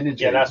that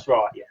energy. Yeah, that's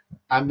right. Yeah.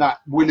 And that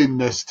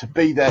willingness to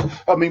be there.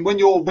 I mean, when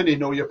you're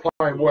winning or you're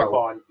playing well, you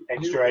find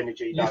extra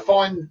energy.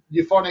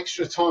 You find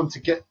extra time to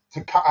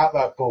cut out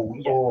that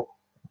ball or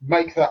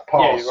make that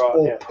pass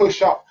or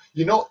push up.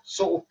 You're not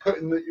sort of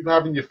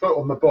having your foot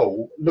on the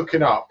ball,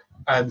 looking up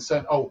and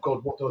saying, "Oh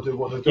God, what do I do?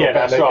 What do I do?" Yeah,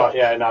 that's right.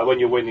 Yeah, no, when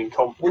you're winning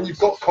confidence. When you've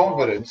got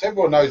confidence,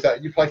 everyone knows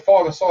that. You play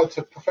 5-a-side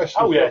to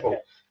professional football. Yeah.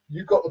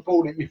 You've got the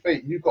ball at your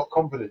feet. You've got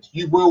confidence.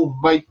 You will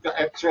make that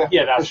extra.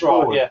 Yeah, that's right.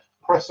 Forward,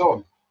 press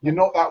on. You're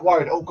not that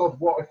worried. Oh God,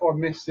 what if I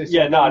miss this?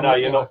 Yeah, no,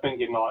 you're not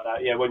thinking like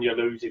that. Yeah, when you're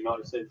losing, like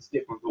I said, it's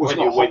different. But when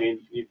you're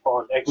winning, you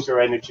find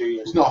extra energy.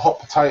 It's not a hot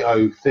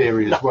potato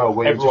theory as well.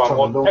 Where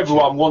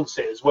everyone wants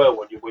it as well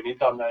when you're winning,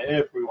 don't they?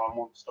 Everyone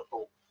wants the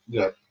ball.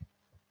 Yeah.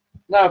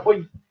 Now, if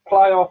we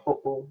play our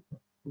football,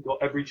 we've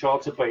got every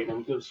chance of beating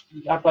them. Because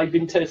have they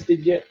been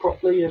tested yet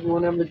properly?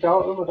 Everyone having a go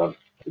at them? I don't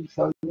think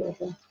so.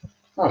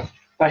 No.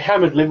 They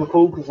hammered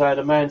Liverpool because they had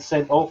a man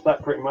sent off.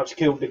 That pretty much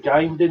killed the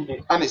game, didn't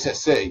it? And it's at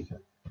City.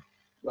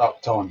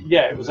 Up time.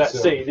 Yeah, it was at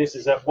City. This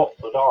is at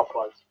Watford, our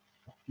place.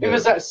 If it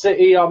was at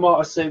City, I might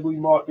have said we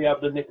might be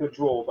able to nick a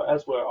draw, but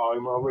as we're at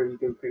home, I really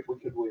do think we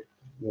could win.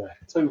 Yeah.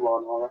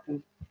 2-1, I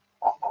reckon.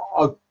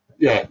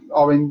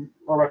 I mean,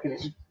 I reckon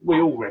we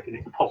all reckon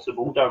it's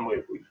possible, don't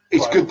we?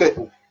 It's good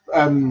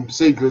that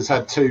Ziegler's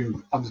had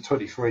 2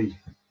 under-23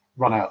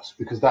 run-outs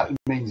because that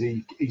means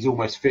he's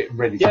almost fit and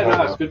ready to go. Yeah, no,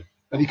 that's good.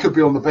 And he could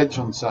be on the bench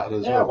on Saturday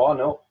as well. Yeah, why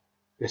not?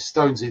 If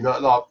Stonesy,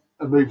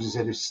 like Moves has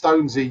said, if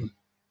Stonesy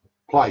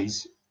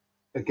plays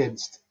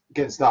against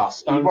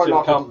us, he won't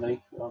like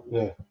company.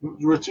 Yeah.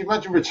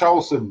 Imagine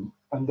Richarlison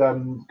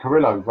and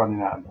Carrillo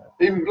running at him.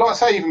 Even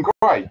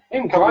Gray.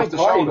 Even Gray,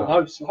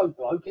 no slow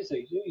bloke, is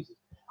he? Jesus.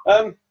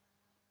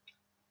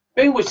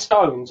 Being with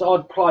Stones,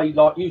 I'd play,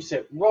 like you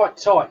said, right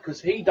tight,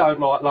 because he don't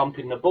like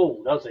lumping the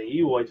ball, does he?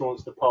 He always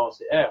wants to pass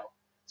it out.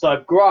 So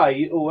if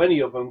Gray or any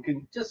of them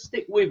can just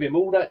stick with him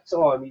all that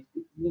time,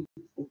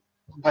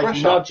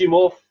 they nudge him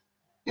off.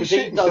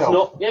 He does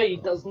not. Yeah, he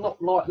does not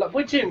like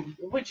which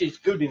is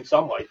good in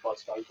some ways, I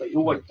suppose. But he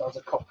always does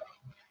a cock up.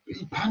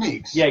 He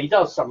panics. Yeah, he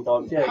does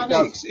sometimes. Yeah, he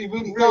panics. He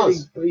really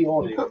does. He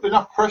put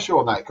enough pressure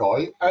on that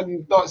guy,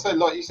 and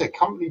like you said,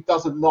 company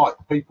doesn't like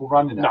people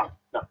running at him.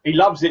 No, he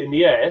loves it in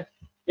the air.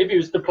 If he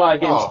was to play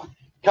against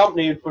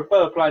company, would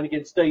prefer playing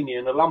against Deeney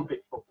in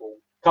Olympic football.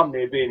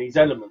 Company would be in his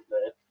element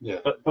there.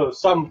 Yeah. But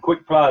some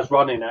quick players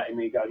running at him,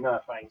 he go, no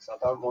thanks, I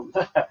don't want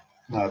that.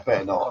 No,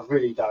 better not. I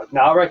really don't.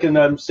 No, I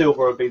reckon Silva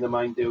would be the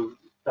main danger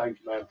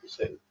man for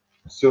City.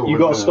 You've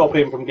got to stop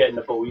him from getting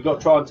the ball. You've got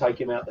to try and take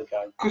him out of the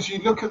game. Because you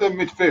look at their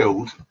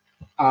midfield,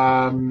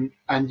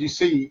 and you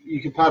see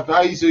you can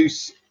play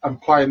Jesus and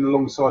playing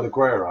alongside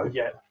Aguero.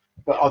 Yeah.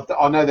 But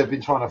I know they've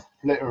been trying to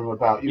flitter him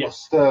about. You've got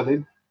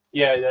Sterling.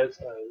 Yeah, there's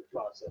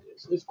like I said,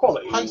 it's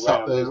quality. Pace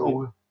up there.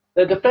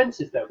 Their defence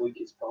is their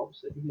weakest part,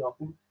 City, I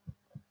think.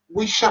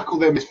 We shackle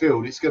their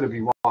midfield, it's going to be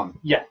one.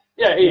 Yeah,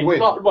 it is.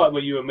 Like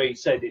what you and me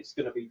said, it's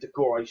going to be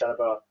Decore,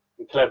 Chalobah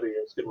and Clevier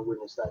that's going to win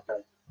us that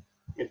game.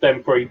 If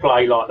them three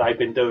play like they've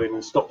been doing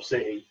and stop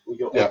City, we've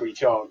got every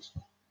chance.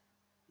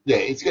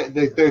 Yeah,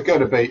 they're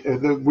going to beat.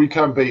 We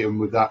can beat them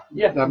with that.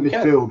 Yeah, that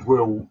midfield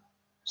will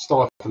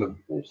stifle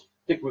them.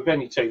 Stick with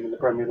any team in the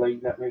Premier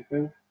League, that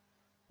midfield.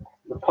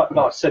 Like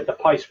I said, the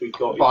pace we've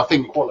got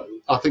is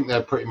quality. I think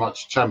they're pretty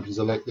much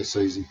champions-elect this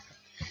season.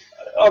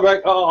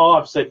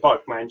 I've said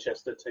both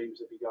Manchester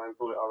teams will be going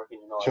for it. I reckon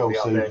United will be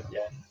up there.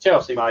 Yeah.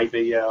 Chelsea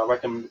maybe. Yeah, I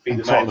reckon it'll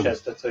be the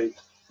Manchester team.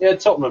 Yeah,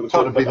 Tottenham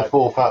will be the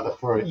 4th out of the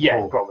 3.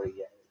 Yeah, probably.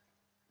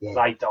 Yeah.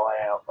 They die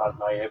out, don't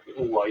they?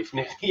 Always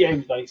near the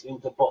end, they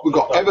seem to bottom. We've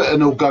got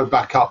Everton will go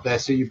back up there,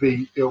 so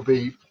it'll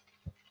be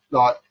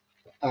like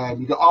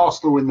you've got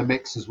Arsenal in the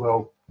mix as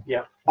well.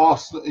 Yeah.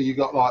 Arsenal, you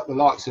got like the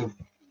likes of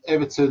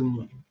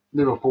Everton,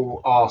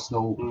 Liverpool,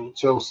 Arsenal,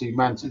 Chelsea,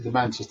 the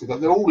Manchester.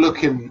 They're all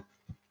looking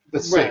the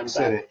six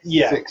in it.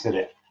 Yeah. Six in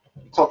it.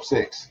 Top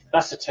six.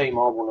 That's the team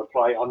I want to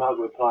play. I know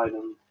we're playing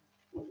them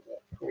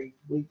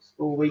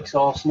 4 weeks.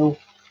 Arsenal.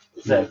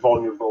 They're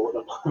vulnerable at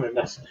the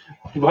moment.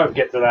 We won't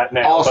get to that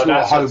now. Arsenal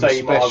but at home,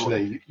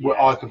 especially,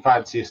 I can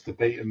fancy us to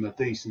beat them a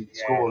decent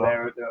score.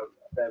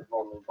 They're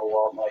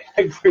vulnerable, aren't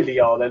they? They really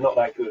are. They're not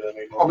that good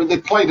anymore.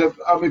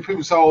 I mean,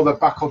 people say, oh, they're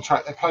back on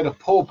track. They played a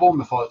poor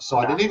Bournemouth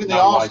side, and even the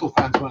Arsenal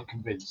fans weren't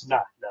convinced. No.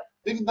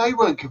 Even they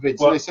weren't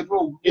convinced. Well, they said,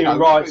 well,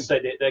 Wright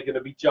said it. They're going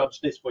to be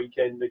judged this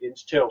weekend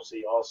against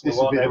Chelsea,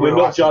 Arsenal, aren't they? We're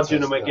not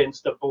judging them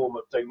against the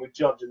Bournemouth team. We're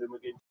judging them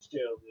against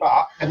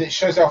Chelsea. And it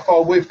shows how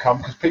far we've come,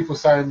 because people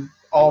saying,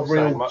 our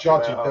real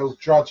judging, they'll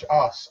judge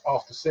us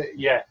after City.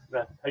 Yeah,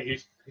 they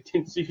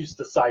didn't used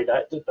to say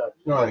that, did they?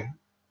 No.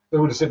 They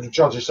would have said to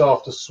judge us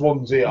after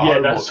Swansea at home. Yeah,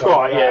 that's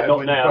right. Yeah,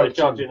 not now. They're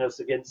judging us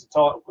against a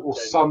title contender. Or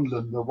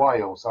Sunderland away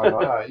or something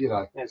like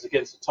that, It's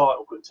against a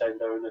title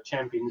contender in the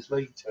Champions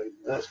League team.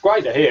 That's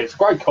great to hear. It's a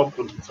great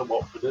compliment to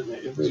Watford, isn't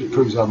it? It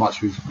proves how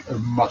much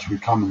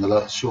we've come in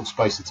the short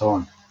space of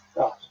time.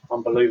 Oh,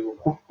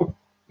 unbelievable.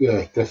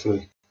 Yeah,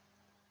 definitely.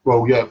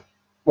 Well, yeah,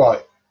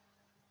 right.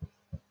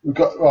 We've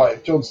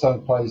got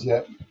Johnstone plays.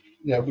 Yeah,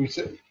 we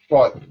said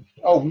right.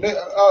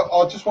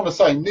 I just want to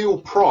say Neil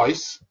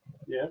Price.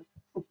 Yeah.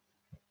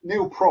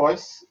 Neil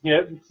Price,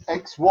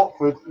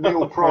 ex-Watford,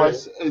 Neil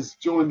Price has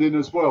joined in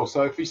as well.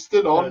 So if he's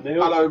still on,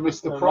 hello,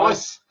 Mr.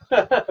 Price.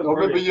 I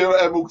remember you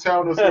at Emerald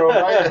Town as well,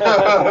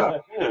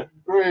 mate.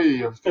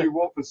 A few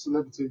Watford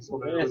celebrities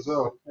on it as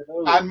well.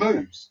 And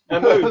Moves.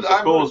 And Moves,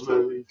 of course,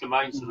 Moves. He's the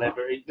main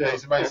celebrity. Yeah,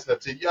 he's a main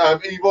celebrity.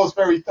 He was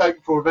very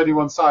thankful of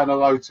anyone saying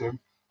hello to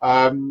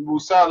him. We'll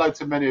say hello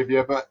to many of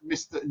you, but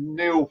Mr.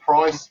 Neil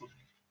Price,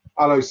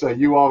 hello, sir.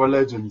 You are a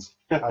legend.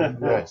 And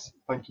yes,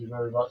 thank you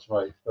very much,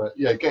 mate. But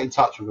yeah, get in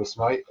touch with us,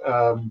 mate.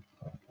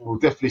 We'll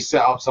definitely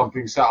set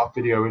up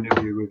video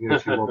interview with you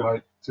if you want,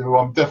 mate. So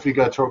I'm definitely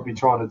going to be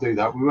trying to do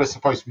that. We were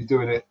supposed to be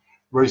doing it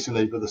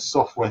recently, but the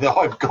software that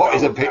I've got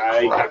is a bit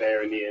crap. Get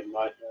there in the end,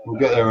 mate. We'll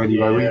get there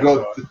anyway.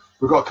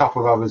 We've got a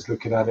couple of others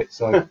looking at it,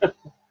 so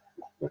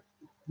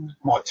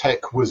my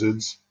tech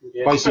wizards.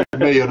 Yeah. Basically,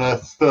 me on a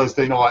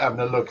Thursday night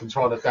having a look and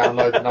trying to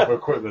download another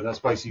equipment. That's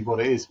basically what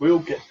it is. We'll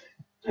get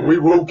there. We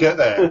will get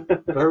there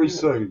very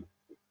soon.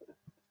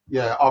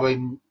 Yeah, I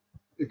mean,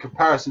 the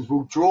comparisons,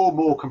 we'll draw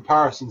more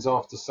comparisons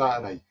after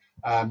Saturday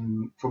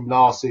from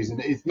last season.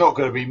 It's not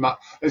going to be much.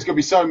 There's going to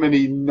be so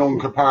many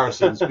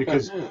non-comparisons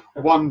because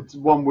one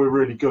we're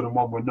really good and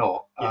one we're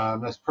not.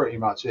 That's pretty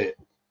much it.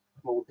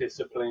 More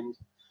disciplined,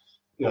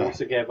 all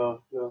together.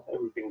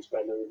 Everything's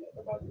better at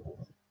the moment.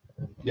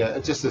 Yeah,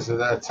 just as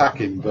they're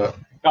attacking, but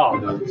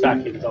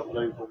attacking's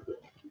unbelievable.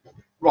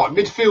 Right,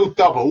 midfield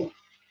double.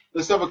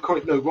 Let's have a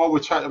quick look while we're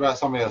chatting about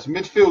something else.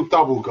 Midfield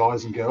double,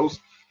 guys and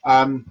girls.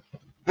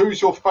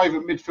 Who's your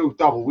favourite midfield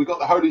double? We've got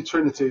the Holy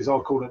Trinity, as I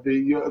call it,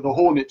 the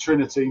Hornet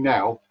Trinity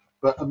now.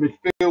 But a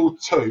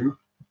midfield two.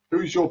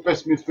 Who's your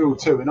best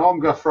midfield two? And I'm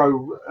going to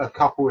throw a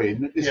couple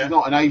in. This is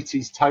not an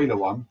 80s Taylor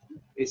one.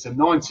 It's a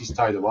 90s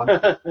Taylor one.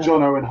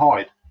 Jono and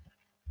Hyde.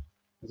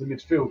 As a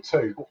midfield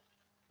two.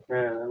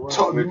 Yeah,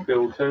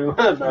 midfield two.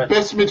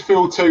 Best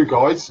midfield two,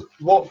 guys.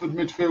 Watford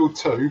midfield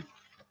two.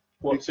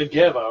 What,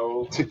 together?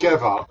 Or?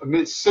 Together.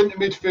 Centre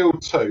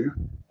midfield two.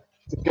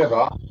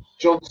 Together.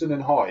 Johnson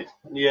and Hyde.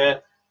 Yeah,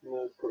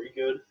 pretty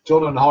good.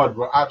 John and Hyde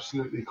were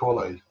absolutely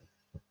quality.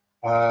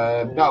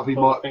 That'll be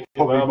probably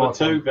my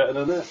two better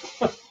than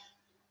that.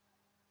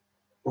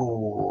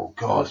 Oh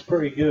God, that's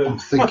pretty good. I'm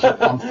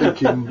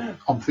thinking.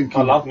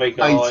 I love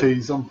Mika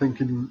 80s. I'm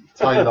thinking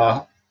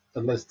Taylor,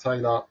 and Les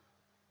Taylor,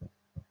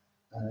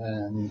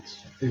 and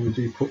who would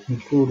you put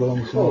midfield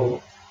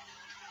alongside?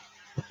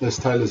 Les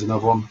Taylor's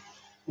another one.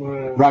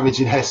 Ramage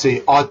and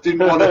Hesse. I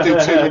didn't want to do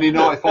too many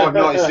 95,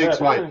 96,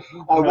 mate.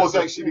 I was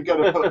actually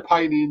going to put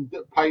Paney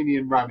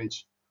and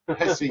Ramage.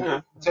 Hesse.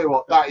 Tell you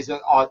what, that is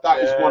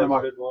one of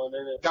my.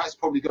 That's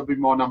probably going to be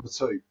my number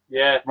two.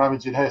 Yeah.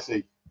 Ramage and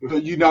Hesse.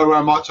 You know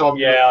how much I'm.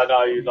 Yeah, I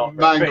know you love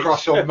man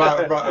crush on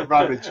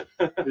Ramage.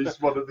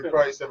 He's one of the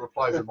greatest ever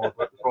players of mine.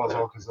 But as far as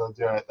I'm concerned,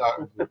 that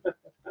would be.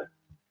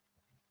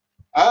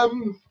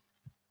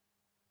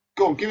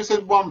 Go on, give us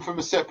one from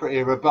a separate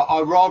era, but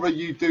I'd rather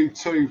you do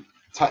two.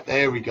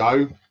 There we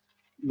go.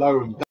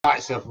 Lowen,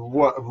 that's a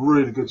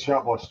really good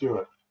shout by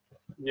Stuart.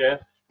 Yeah.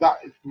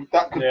 That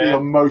could be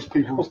on most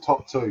people's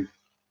top two,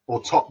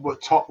 or top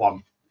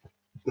one.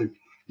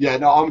 Yeah,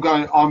 no, I'm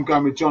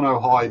going with John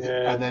O'Hyde,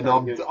 and then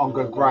I'm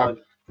going to grab.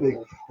 I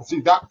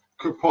think that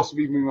could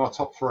possibly be my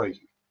top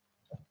three.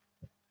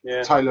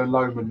 Yeah. Taylor and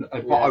Loman,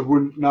 but I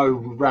wouldn't know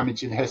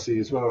Ramage and Hesse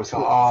as well. It's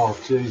like, oh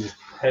Jesus.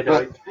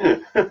 Headache.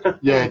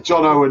 Yeah,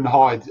 Jono and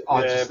Hyde. I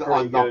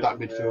love that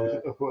midfield.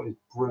 I thought it was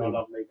brilliant. I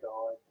love Mika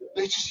Hyde.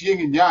 They're just yin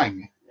and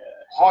yang. Yeah.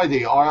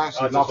 Heidi, I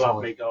actually love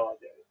Mika Hyde.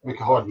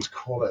 Mika Hyde was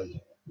quality.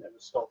 Never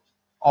stopped.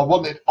 I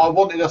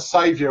wanted a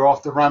saviour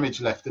after Ramage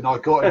left, and I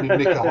got him in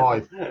Mika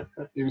Hyde.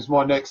 He was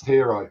my next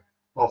hero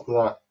after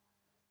that.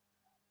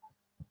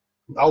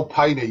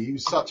 Paney, he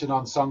was such an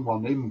unsung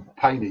one. Even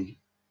Paney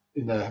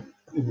in there.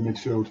 in the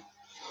midfield.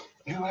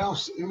 Who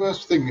else? Who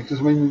else thinking? Because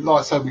I mean, like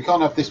I said, we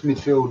can't have this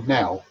midfield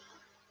now.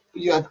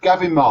 But you had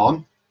Gavin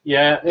Marn.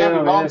 Yeah,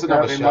 Gavin Marn's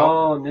another Gavin shout.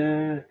 Marn,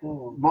 yeah.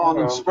 Oh, Marn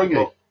and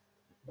Springy.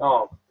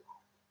 Oh,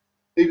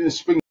 even the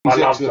Springy. I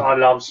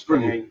love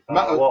Springy.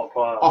 What a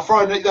player. I'll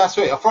throw that's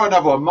it. I'll throw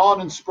another one. Marn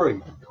and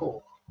Spring.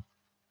 Cool.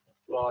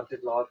 Well, I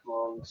did like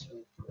Marn.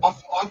 I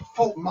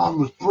thought Marn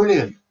was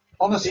brilliant.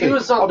 Honestly, he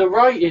was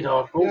underrated.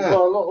 I thought. Yeah.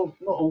 Well,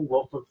 not all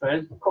Watford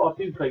fans, but quite a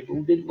few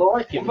people didn't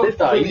like him, did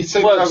they?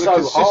 He worked so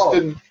consistent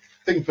hard.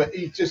 Thing, but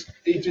he just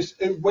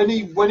when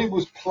he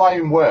was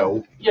playing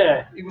well,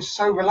 yeah, he was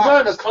so relaxed. He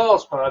weren't a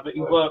class player, but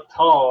he worked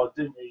hard,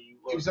 didn't he?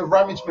 It was a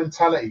Ramage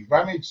mentality.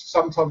 Ramage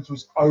sometimes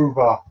was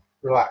over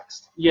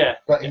relaxed. Yeah,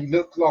 but he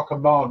looked like a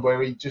man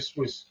where he just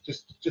was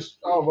just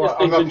oh right,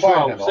 I'm in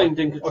control. Seemed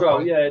in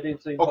control. Okay. Yeah, it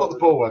didn't seem. I got the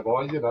ball,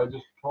 boy.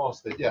 Just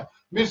passed it. Yeah,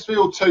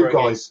 midfield two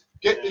guys.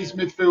 Get these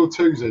midfield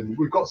twos in.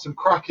 We've got some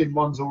cracking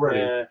ones already.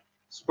 Yeah,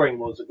 Spring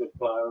was a good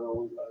player and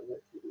all.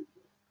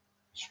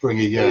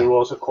 Springy, yeah. He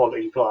was a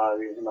quality player.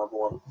 He was another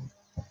one.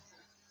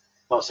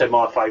 Like I said,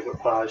 my favourite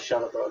player is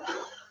Shadowburn.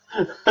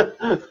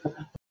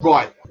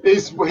 Right,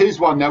 here's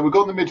one now. We've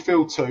got the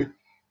midfield two.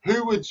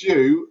 Who would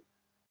you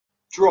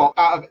drop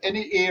out of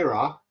any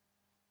era,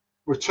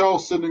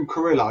 Richarlison and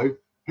Carrillo?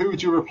 Who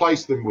would you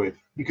replace them with?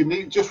 You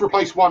can just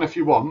replace one if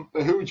you want,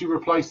 but who would you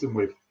replace them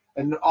with?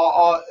 And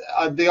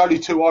the only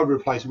two I would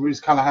replace them with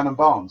is Callahan and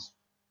Barnes.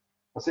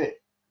 That's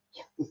it.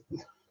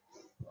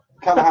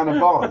 Callahan and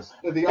Barnes.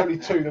 They're the only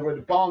two that were.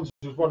 Barnes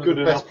was one of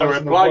the best players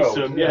in the world.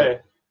 Them, yeah.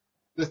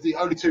 That's the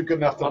only two good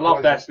enough to replace. I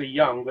love Ashley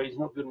Young, but he's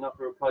not good enough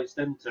to replace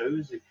them two,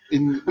 is he?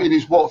 In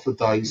his Watford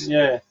days.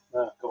 Yeah.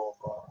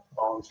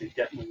 Barnes would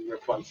definitely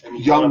replace him.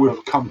 Young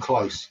would come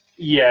close.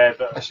 Yeah,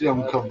 but Ashley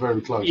Young would come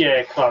very close.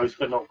 Yeah, close,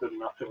 but not good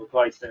enough to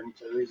replace them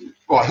two, is he?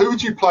 Right, who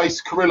would you place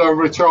Carrillo and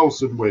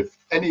Richarlison with?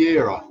 Any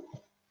era?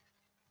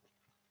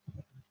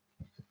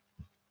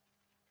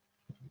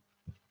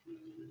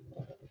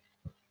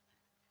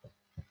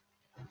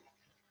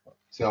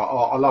 So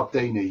I love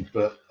Deeney,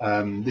 but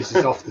this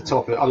is off the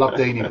topic. I love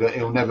Deeney, but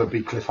he'll never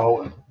be Cliff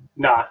Holton.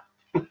 Nah.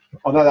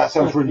 I know that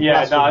sounds really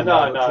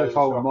no. Cliff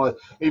Holton,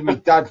 even my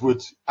dad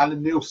would.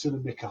 Alan Nielsen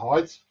and Micah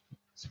Hyde.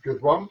 It's a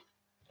good one.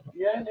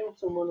 Yeah,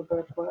 Nielsen won a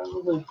bad player,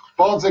 wasn't he?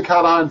 Barnes and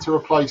Callahan to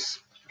replace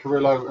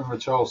Carrillo and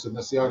Richarlison.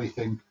 That's the only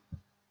thing.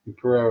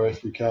 Pereira,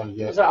 if we can,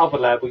 yeah. There's that other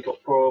lad we got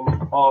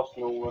from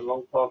Arsenal a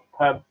long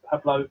time,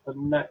 Pablo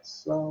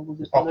Vanazza, was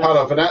it?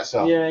 Pablo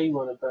Vanazza? Yeah, he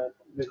won a bad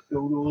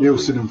midfielder.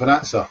 Nielsen and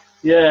Vanazza.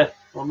 Yeah,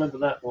 I remember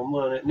that one,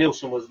 weren't it?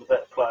 Nielsen was the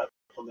better player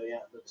for me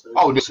out of the two.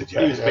 Oh, Nielsen,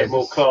 yeah. He was a bit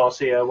more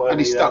classier, and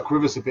he stuck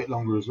with us a bit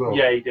longer as well.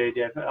 Yeah, he did,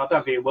 yeah. But I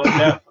don't think it worked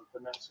out for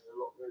Vanazza a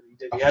lot, really,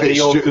 did he? He had the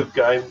odd good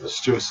game.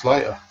 Stuart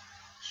Slater.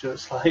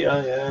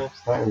 Yeah.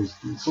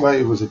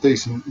 Slater was a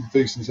decent.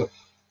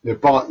 Yeah,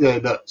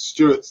 that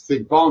Stuart's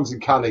thing. Barnes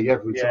and Callie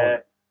every time. Yeah,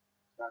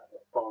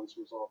 Barnes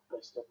was our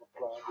best ever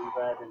player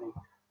we've had,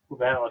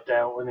 without a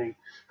doubt, wasn't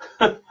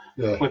he?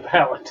 Yeah,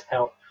 without a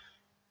doubt.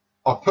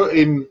 I put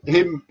him.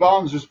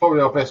 Barnes was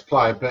probably our best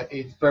player, but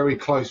it's very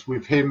close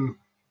with him,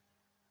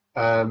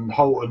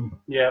 Holton.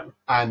 Yeah.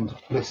 And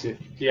Blissett.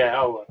 Yeah.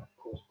 Oh, of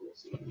course,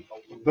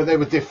 Blissett. But they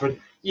were different.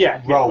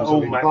 Yeah. Roles. I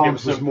mean,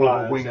 Barnes was more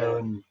of a winger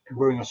and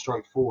winger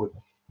straight forward.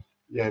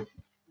 Yeah,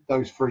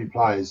 those three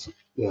players.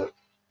 Yeah.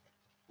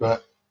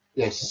 But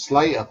yes,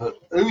 Slater. But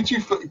who would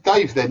you,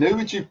 Dave? Then who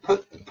would you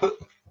put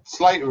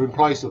Slater in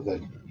place of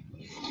then?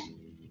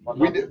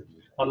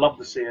 I'd love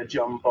to see a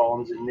John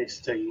Barnes in this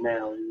team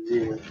now.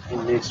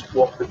 In this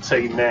Watford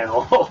team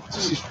now.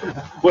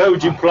 Where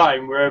would you play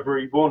him? Wherever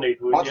he wanted.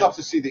 I'd love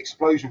to see the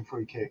explosion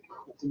free kick.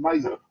 It's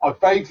amazing. I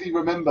vaguely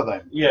remember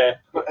them. Yeah.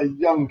 But a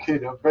young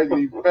kid, I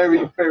vaguely, very,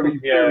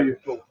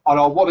 and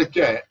I want to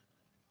get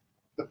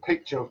the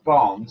picture of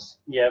Barnes.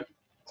 Yeah.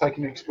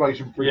 Taking an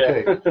explosion free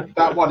kick.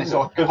 That one is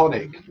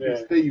iconic.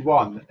 It's the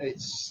one.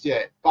 It's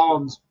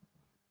Barnes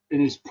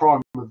in his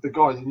prime with the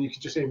guys, and you can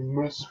just see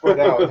him spread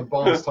out, and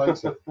Barnes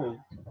takes it.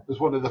 It was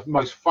one of the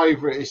most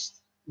favouriteest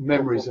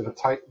memories of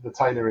the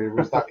Taylor era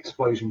was that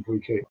explosion free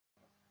kick.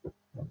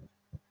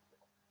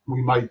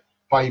 We made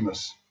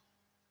famous.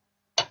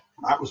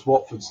 That was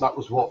Watford's. I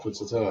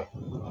tell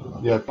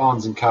you. Yeah,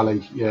 Barnes and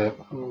Callie. Yeah,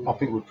 I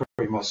think we're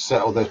pretty much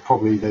settled. There's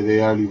probably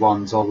the early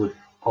ones I would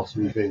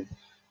possibly be.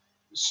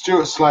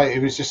 Stuart Slater,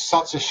 it was just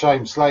such a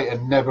shame. Slater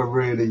never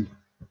really.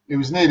 It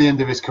was near the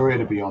end of his career,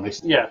 to be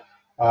honest. Yeah.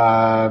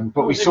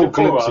 But we saw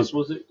glimpses.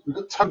 Was it? We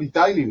got Tony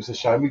Daly was a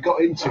shame. We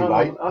got him too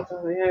late. I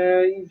don't know.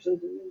 Yeah,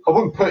 I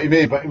wouldn't put him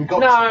in, but we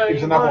got. No, he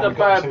was another one.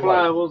 He wasn't a bad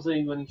player, was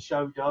he? When he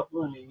showed up,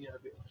 wasn't he? He had a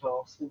bit of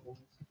class.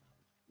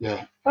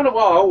 Yeah. I don't know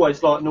why I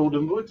always liked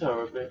Norden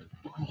Woodter a bit.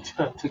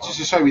 It's just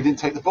a shame we didn't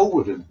take the ball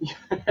with him.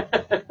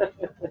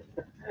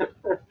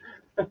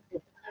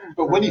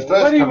 But when he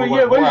first came, when he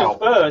was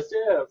first,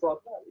 I was like,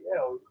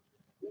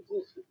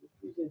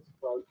 who's this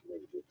bloke?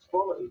 It's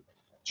quality.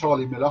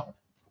 Charlie Miller.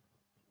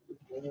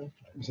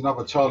 There's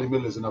another. Charlie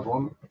Miller's another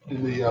one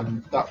in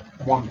the that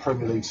one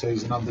Premier League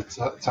season under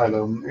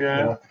Taylor.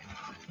 Yeah.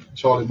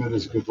 Charlie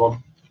Miller's a good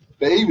one.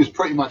 but he was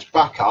pretty much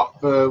backup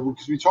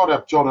because we tried to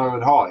have Jono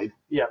and Hyde.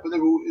 Yeah. But they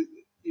were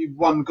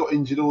one got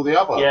injured or the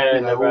other. Yeah,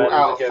 they were all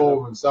out of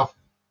form and stuff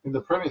in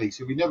the Premier League.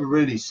 So we never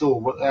really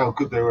saw how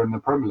good they were in the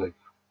Premier League.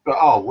 But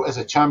as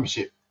a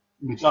Championship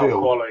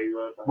midfield, quality,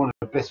 one of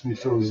the best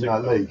midfielders in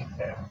that league.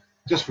 Yeah.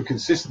 Just for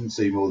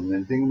consistency more than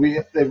anything.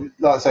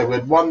 Like I say, we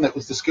had one that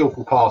was the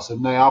skillful passer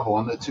and the other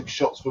one that took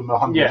shots from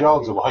 100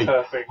 yards away.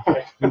 Perfect.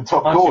 In the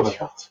top corner.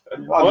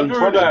 I wonder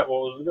who that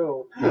was.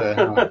 No. Yeah,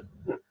 no.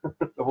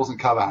 That wasn't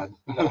Callahan.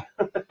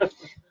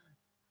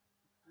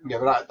 Yeah,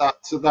 but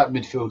that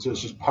midfield was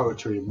just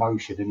poetry in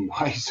motion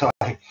anyway. So,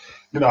 I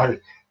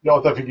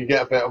don't think you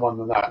get a better one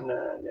than that.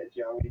 No, that's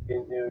young.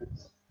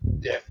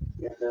 Yeah.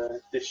 The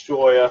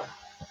destroyer.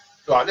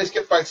 Right, let's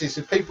get back to this.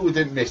 So people who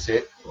didn't miss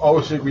it,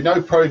 obviously we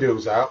know Pro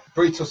Deal's out.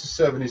 Britos is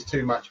serving his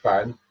too-much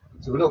ban,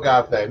 so we're not going to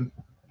have them.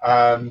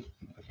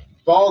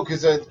 Varg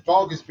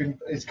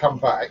has come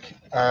back,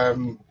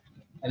 and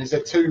he's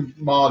had 2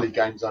 Mali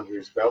games under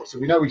his belt, so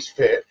we know he's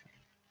fit.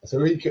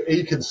 So he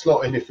can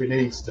slot in if he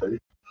needs to.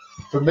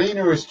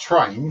 Firmino is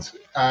trained,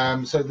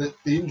 so that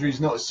the injury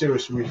is not as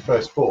serious as we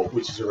first thought,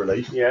 which is a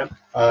relief. Yeah.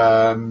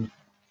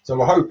 So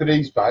we're hoping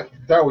he's back.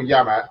 Daryl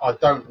Yamat, I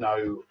don't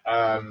know.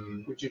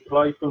 Would you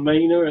play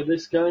Firmino at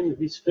this game if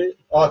he's fit?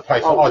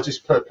 I'll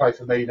just play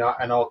Firmino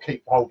and I'll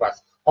keep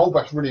Holbach.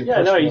 Holbach's really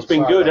impressed. Yeah, no, he's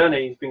been good, hasn't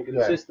he? He's been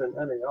consistent,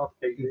 hasn't he? I'll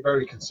keep him.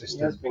 Very consistent.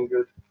 He has been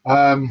good.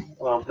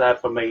 Well, I'm glad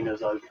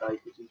Firmino's okay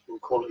because he's been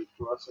quality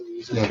for us and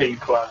he's a key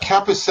player.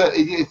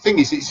 Cabaselli, the thing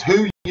is, it's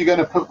who you're going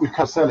to put with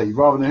Cabaselli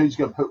rather than who's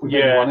going to put with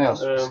anyone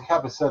else.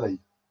 Cabaselli.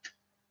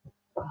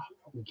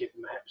 Give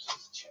Maps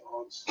his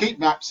chance. Keep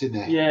Maps in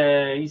there.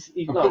 Yeah, he's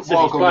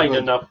played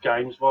enough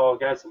games.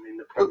 Varg hasn't in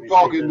the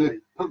Premier League.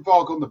 Put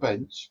Varg on the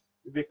bench.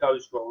 If it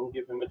goes wrong,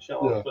 give him a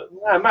chance. Yeah.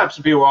 But Maps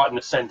would be all right in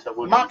the centre,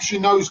 wouldn't Maps, he?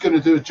 Is going to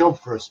do a job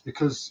for us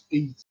because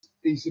he's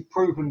a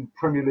proven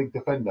Premier League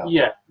defender.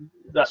 Yeah,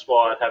 that's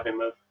why I'd have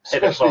him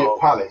especially at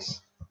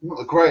Palace. Not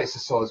the greatest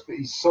of size, but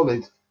he's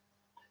solid.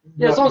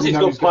 Yeah, as long as he's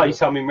got play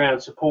coming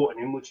round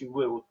supporting him, which he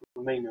will with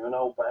Firmino and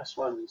Holbach,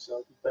 won't he?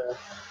 So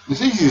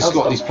it's easy to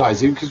slot these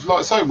players in because, like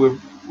I say,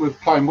 we're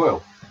playing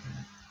well.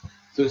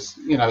 So it's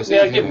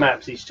give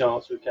Maps his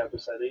chance with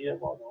Cabaselli. Yeah,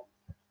 why not?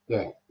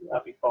 Yeah,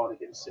 that'd be fine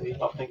against City.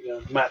 I think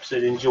Maps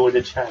would enjoy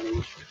the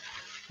challenge.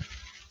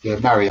 Yeah,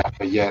 marry up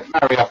and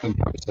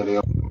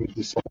Cabaselli.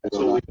 That's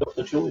all we've got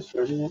the choice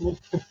for, isn't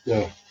it?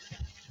 Yeah.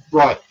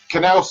 Right,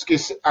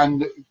 Kanalskis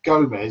and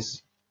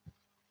Gomez.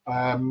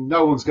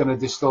 No one's going to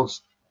dislodge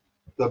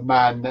the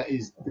man that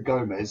is the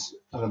Gomez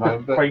at the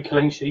moment. But 3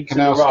 clean sheets in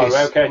a row,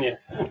 how can you?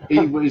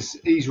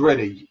 He's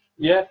ready.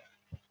 Yeah.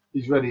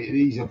 He's ready.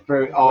 He's a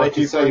very. When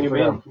do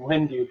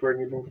you bring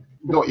him in?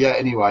 Not yet,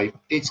 anyway.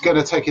 It's going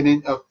to take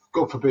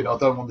God forbid, I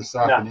don't want this to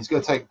happen. It's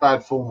going to take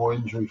bad form or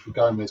injury for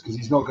Gomez because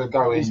he's not going to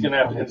go in. He's going to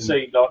have to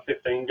concede like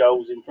 15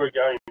 goals in 3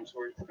 games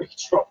or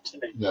he's dropped,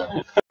 isn't he?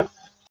 Yeah.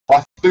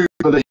 I do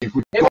believe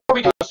we've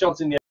got a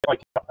chance in the FA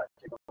Cup.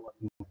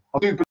 I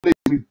do believe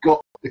we've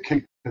got the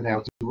keeper now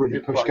to really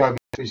push Gomez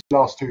for his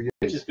last 2 years.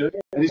 Which is good. Yeah.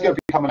 And he's going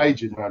to become an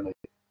agent, apparently.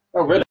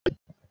 Oh, really?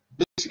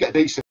 Let's get a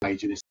decent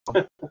agent this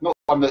time. Not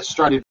one that's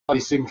stranded bloody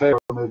Sinclair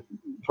on the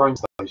train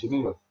station,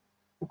 anyway.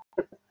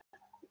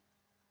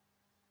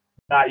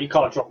 No, you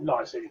can't drop.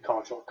 Like I said, you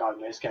can't drop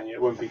Gomez, can you?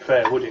 It wouldn't be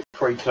fair, would it?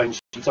 3 clean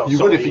sheets. You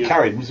would if you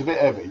carried him. He's a bit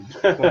heavy.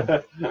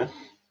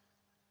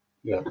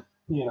 Yeah.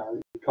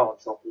 You can't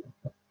drop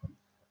him.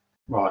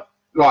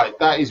 Right.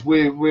 That is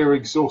we're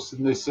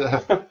exhausting this.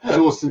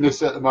 Exhausting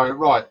this at the moment.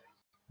 Right.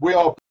 We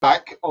are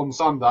back on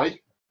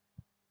Sunday.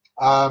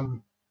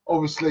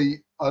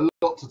 Obviously, a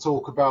lot to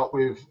talk about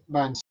with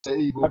Man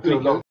City. We'll do a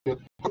lot.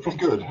 Hopefully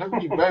good.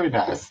 Hopefully very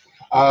nice.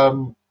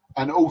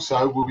 And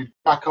also, we'll be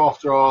back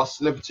after our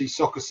Celebrity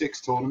Soccer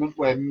 6 tournament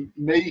where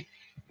me,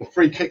 the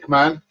free kick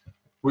man,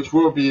 which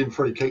will be in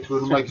free kicks,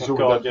 we'll make sure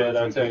we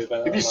don't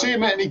if you see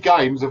him at any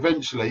games,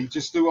 eventually,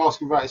 just do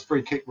ask him about his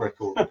free kick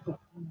record.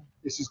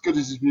 It's as good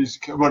as his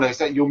music. Well, no, it's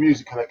that your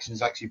music collection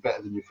is actually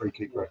better than your free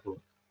kick record.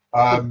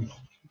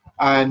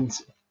 And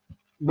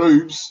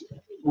Moves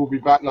will be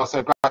back, like I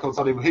say, back on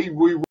Sunday.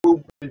 We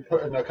will be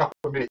putting a couple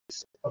of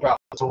minutes about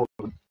the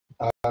tournament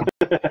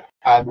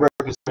and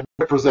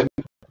represent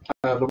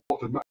the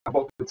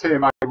Watford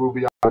TMA will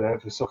be over there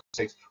for Soccer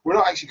 6. We're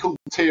not actually called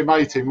the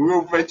TMA team. We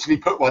will eventually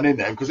put one in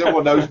there because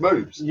everyone knows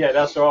Moves. Yeah,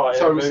 that's right.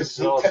 So it's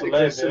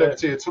technically a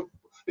celebrity.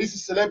 It's a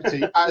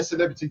celebrity at a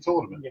celebrity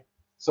tournament. Yeah.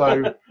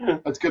 So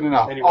that's good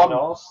enough.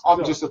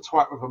 I'm just a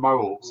twat with a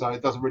mohawk, so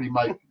it doesn't really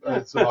make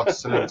it's like a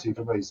celebrity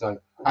for me. So,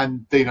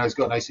 and Dino's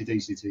got an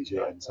AC/DC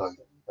t-shirt, and so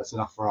that's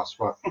enough for us.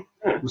 Right.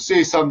 We'll see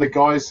you Sunday,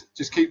 guys.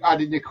 Just keep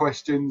adding your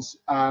questions.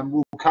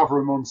 We'll cover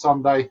them on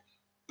Sunday.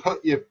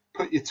 Put your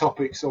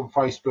topics on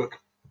Facebook,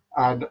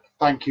 and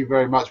thank you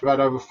very much. We've had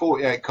over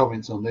 48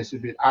 comments on this.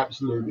 It's been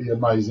absolutely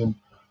amazing.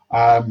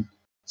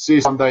 See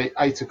you Sunday,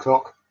 8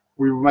 o'clock.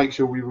 We will make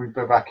sure we will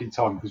be back in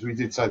time because we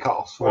did say cut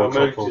off. Well,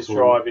 Moogs is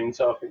driving,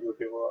 so I think we'll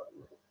be all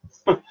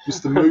right.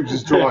 Mr. Moogs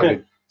is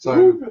driving,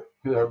 so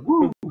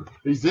woo,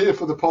 he's here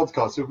for the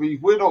podcast. If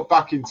we're not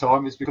back in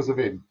time, it's because of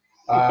him.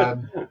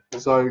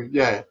 So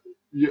yeah,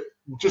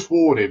 just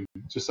warn him.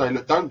 Just say,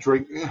 look, don't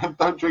drink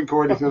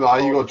or anything like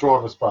that. You got to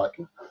drive us back.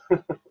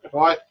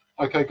 Right?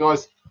 Okay,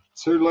 guys.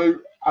 Toodaloo.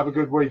 Have a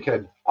good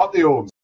weekend. Up the horns.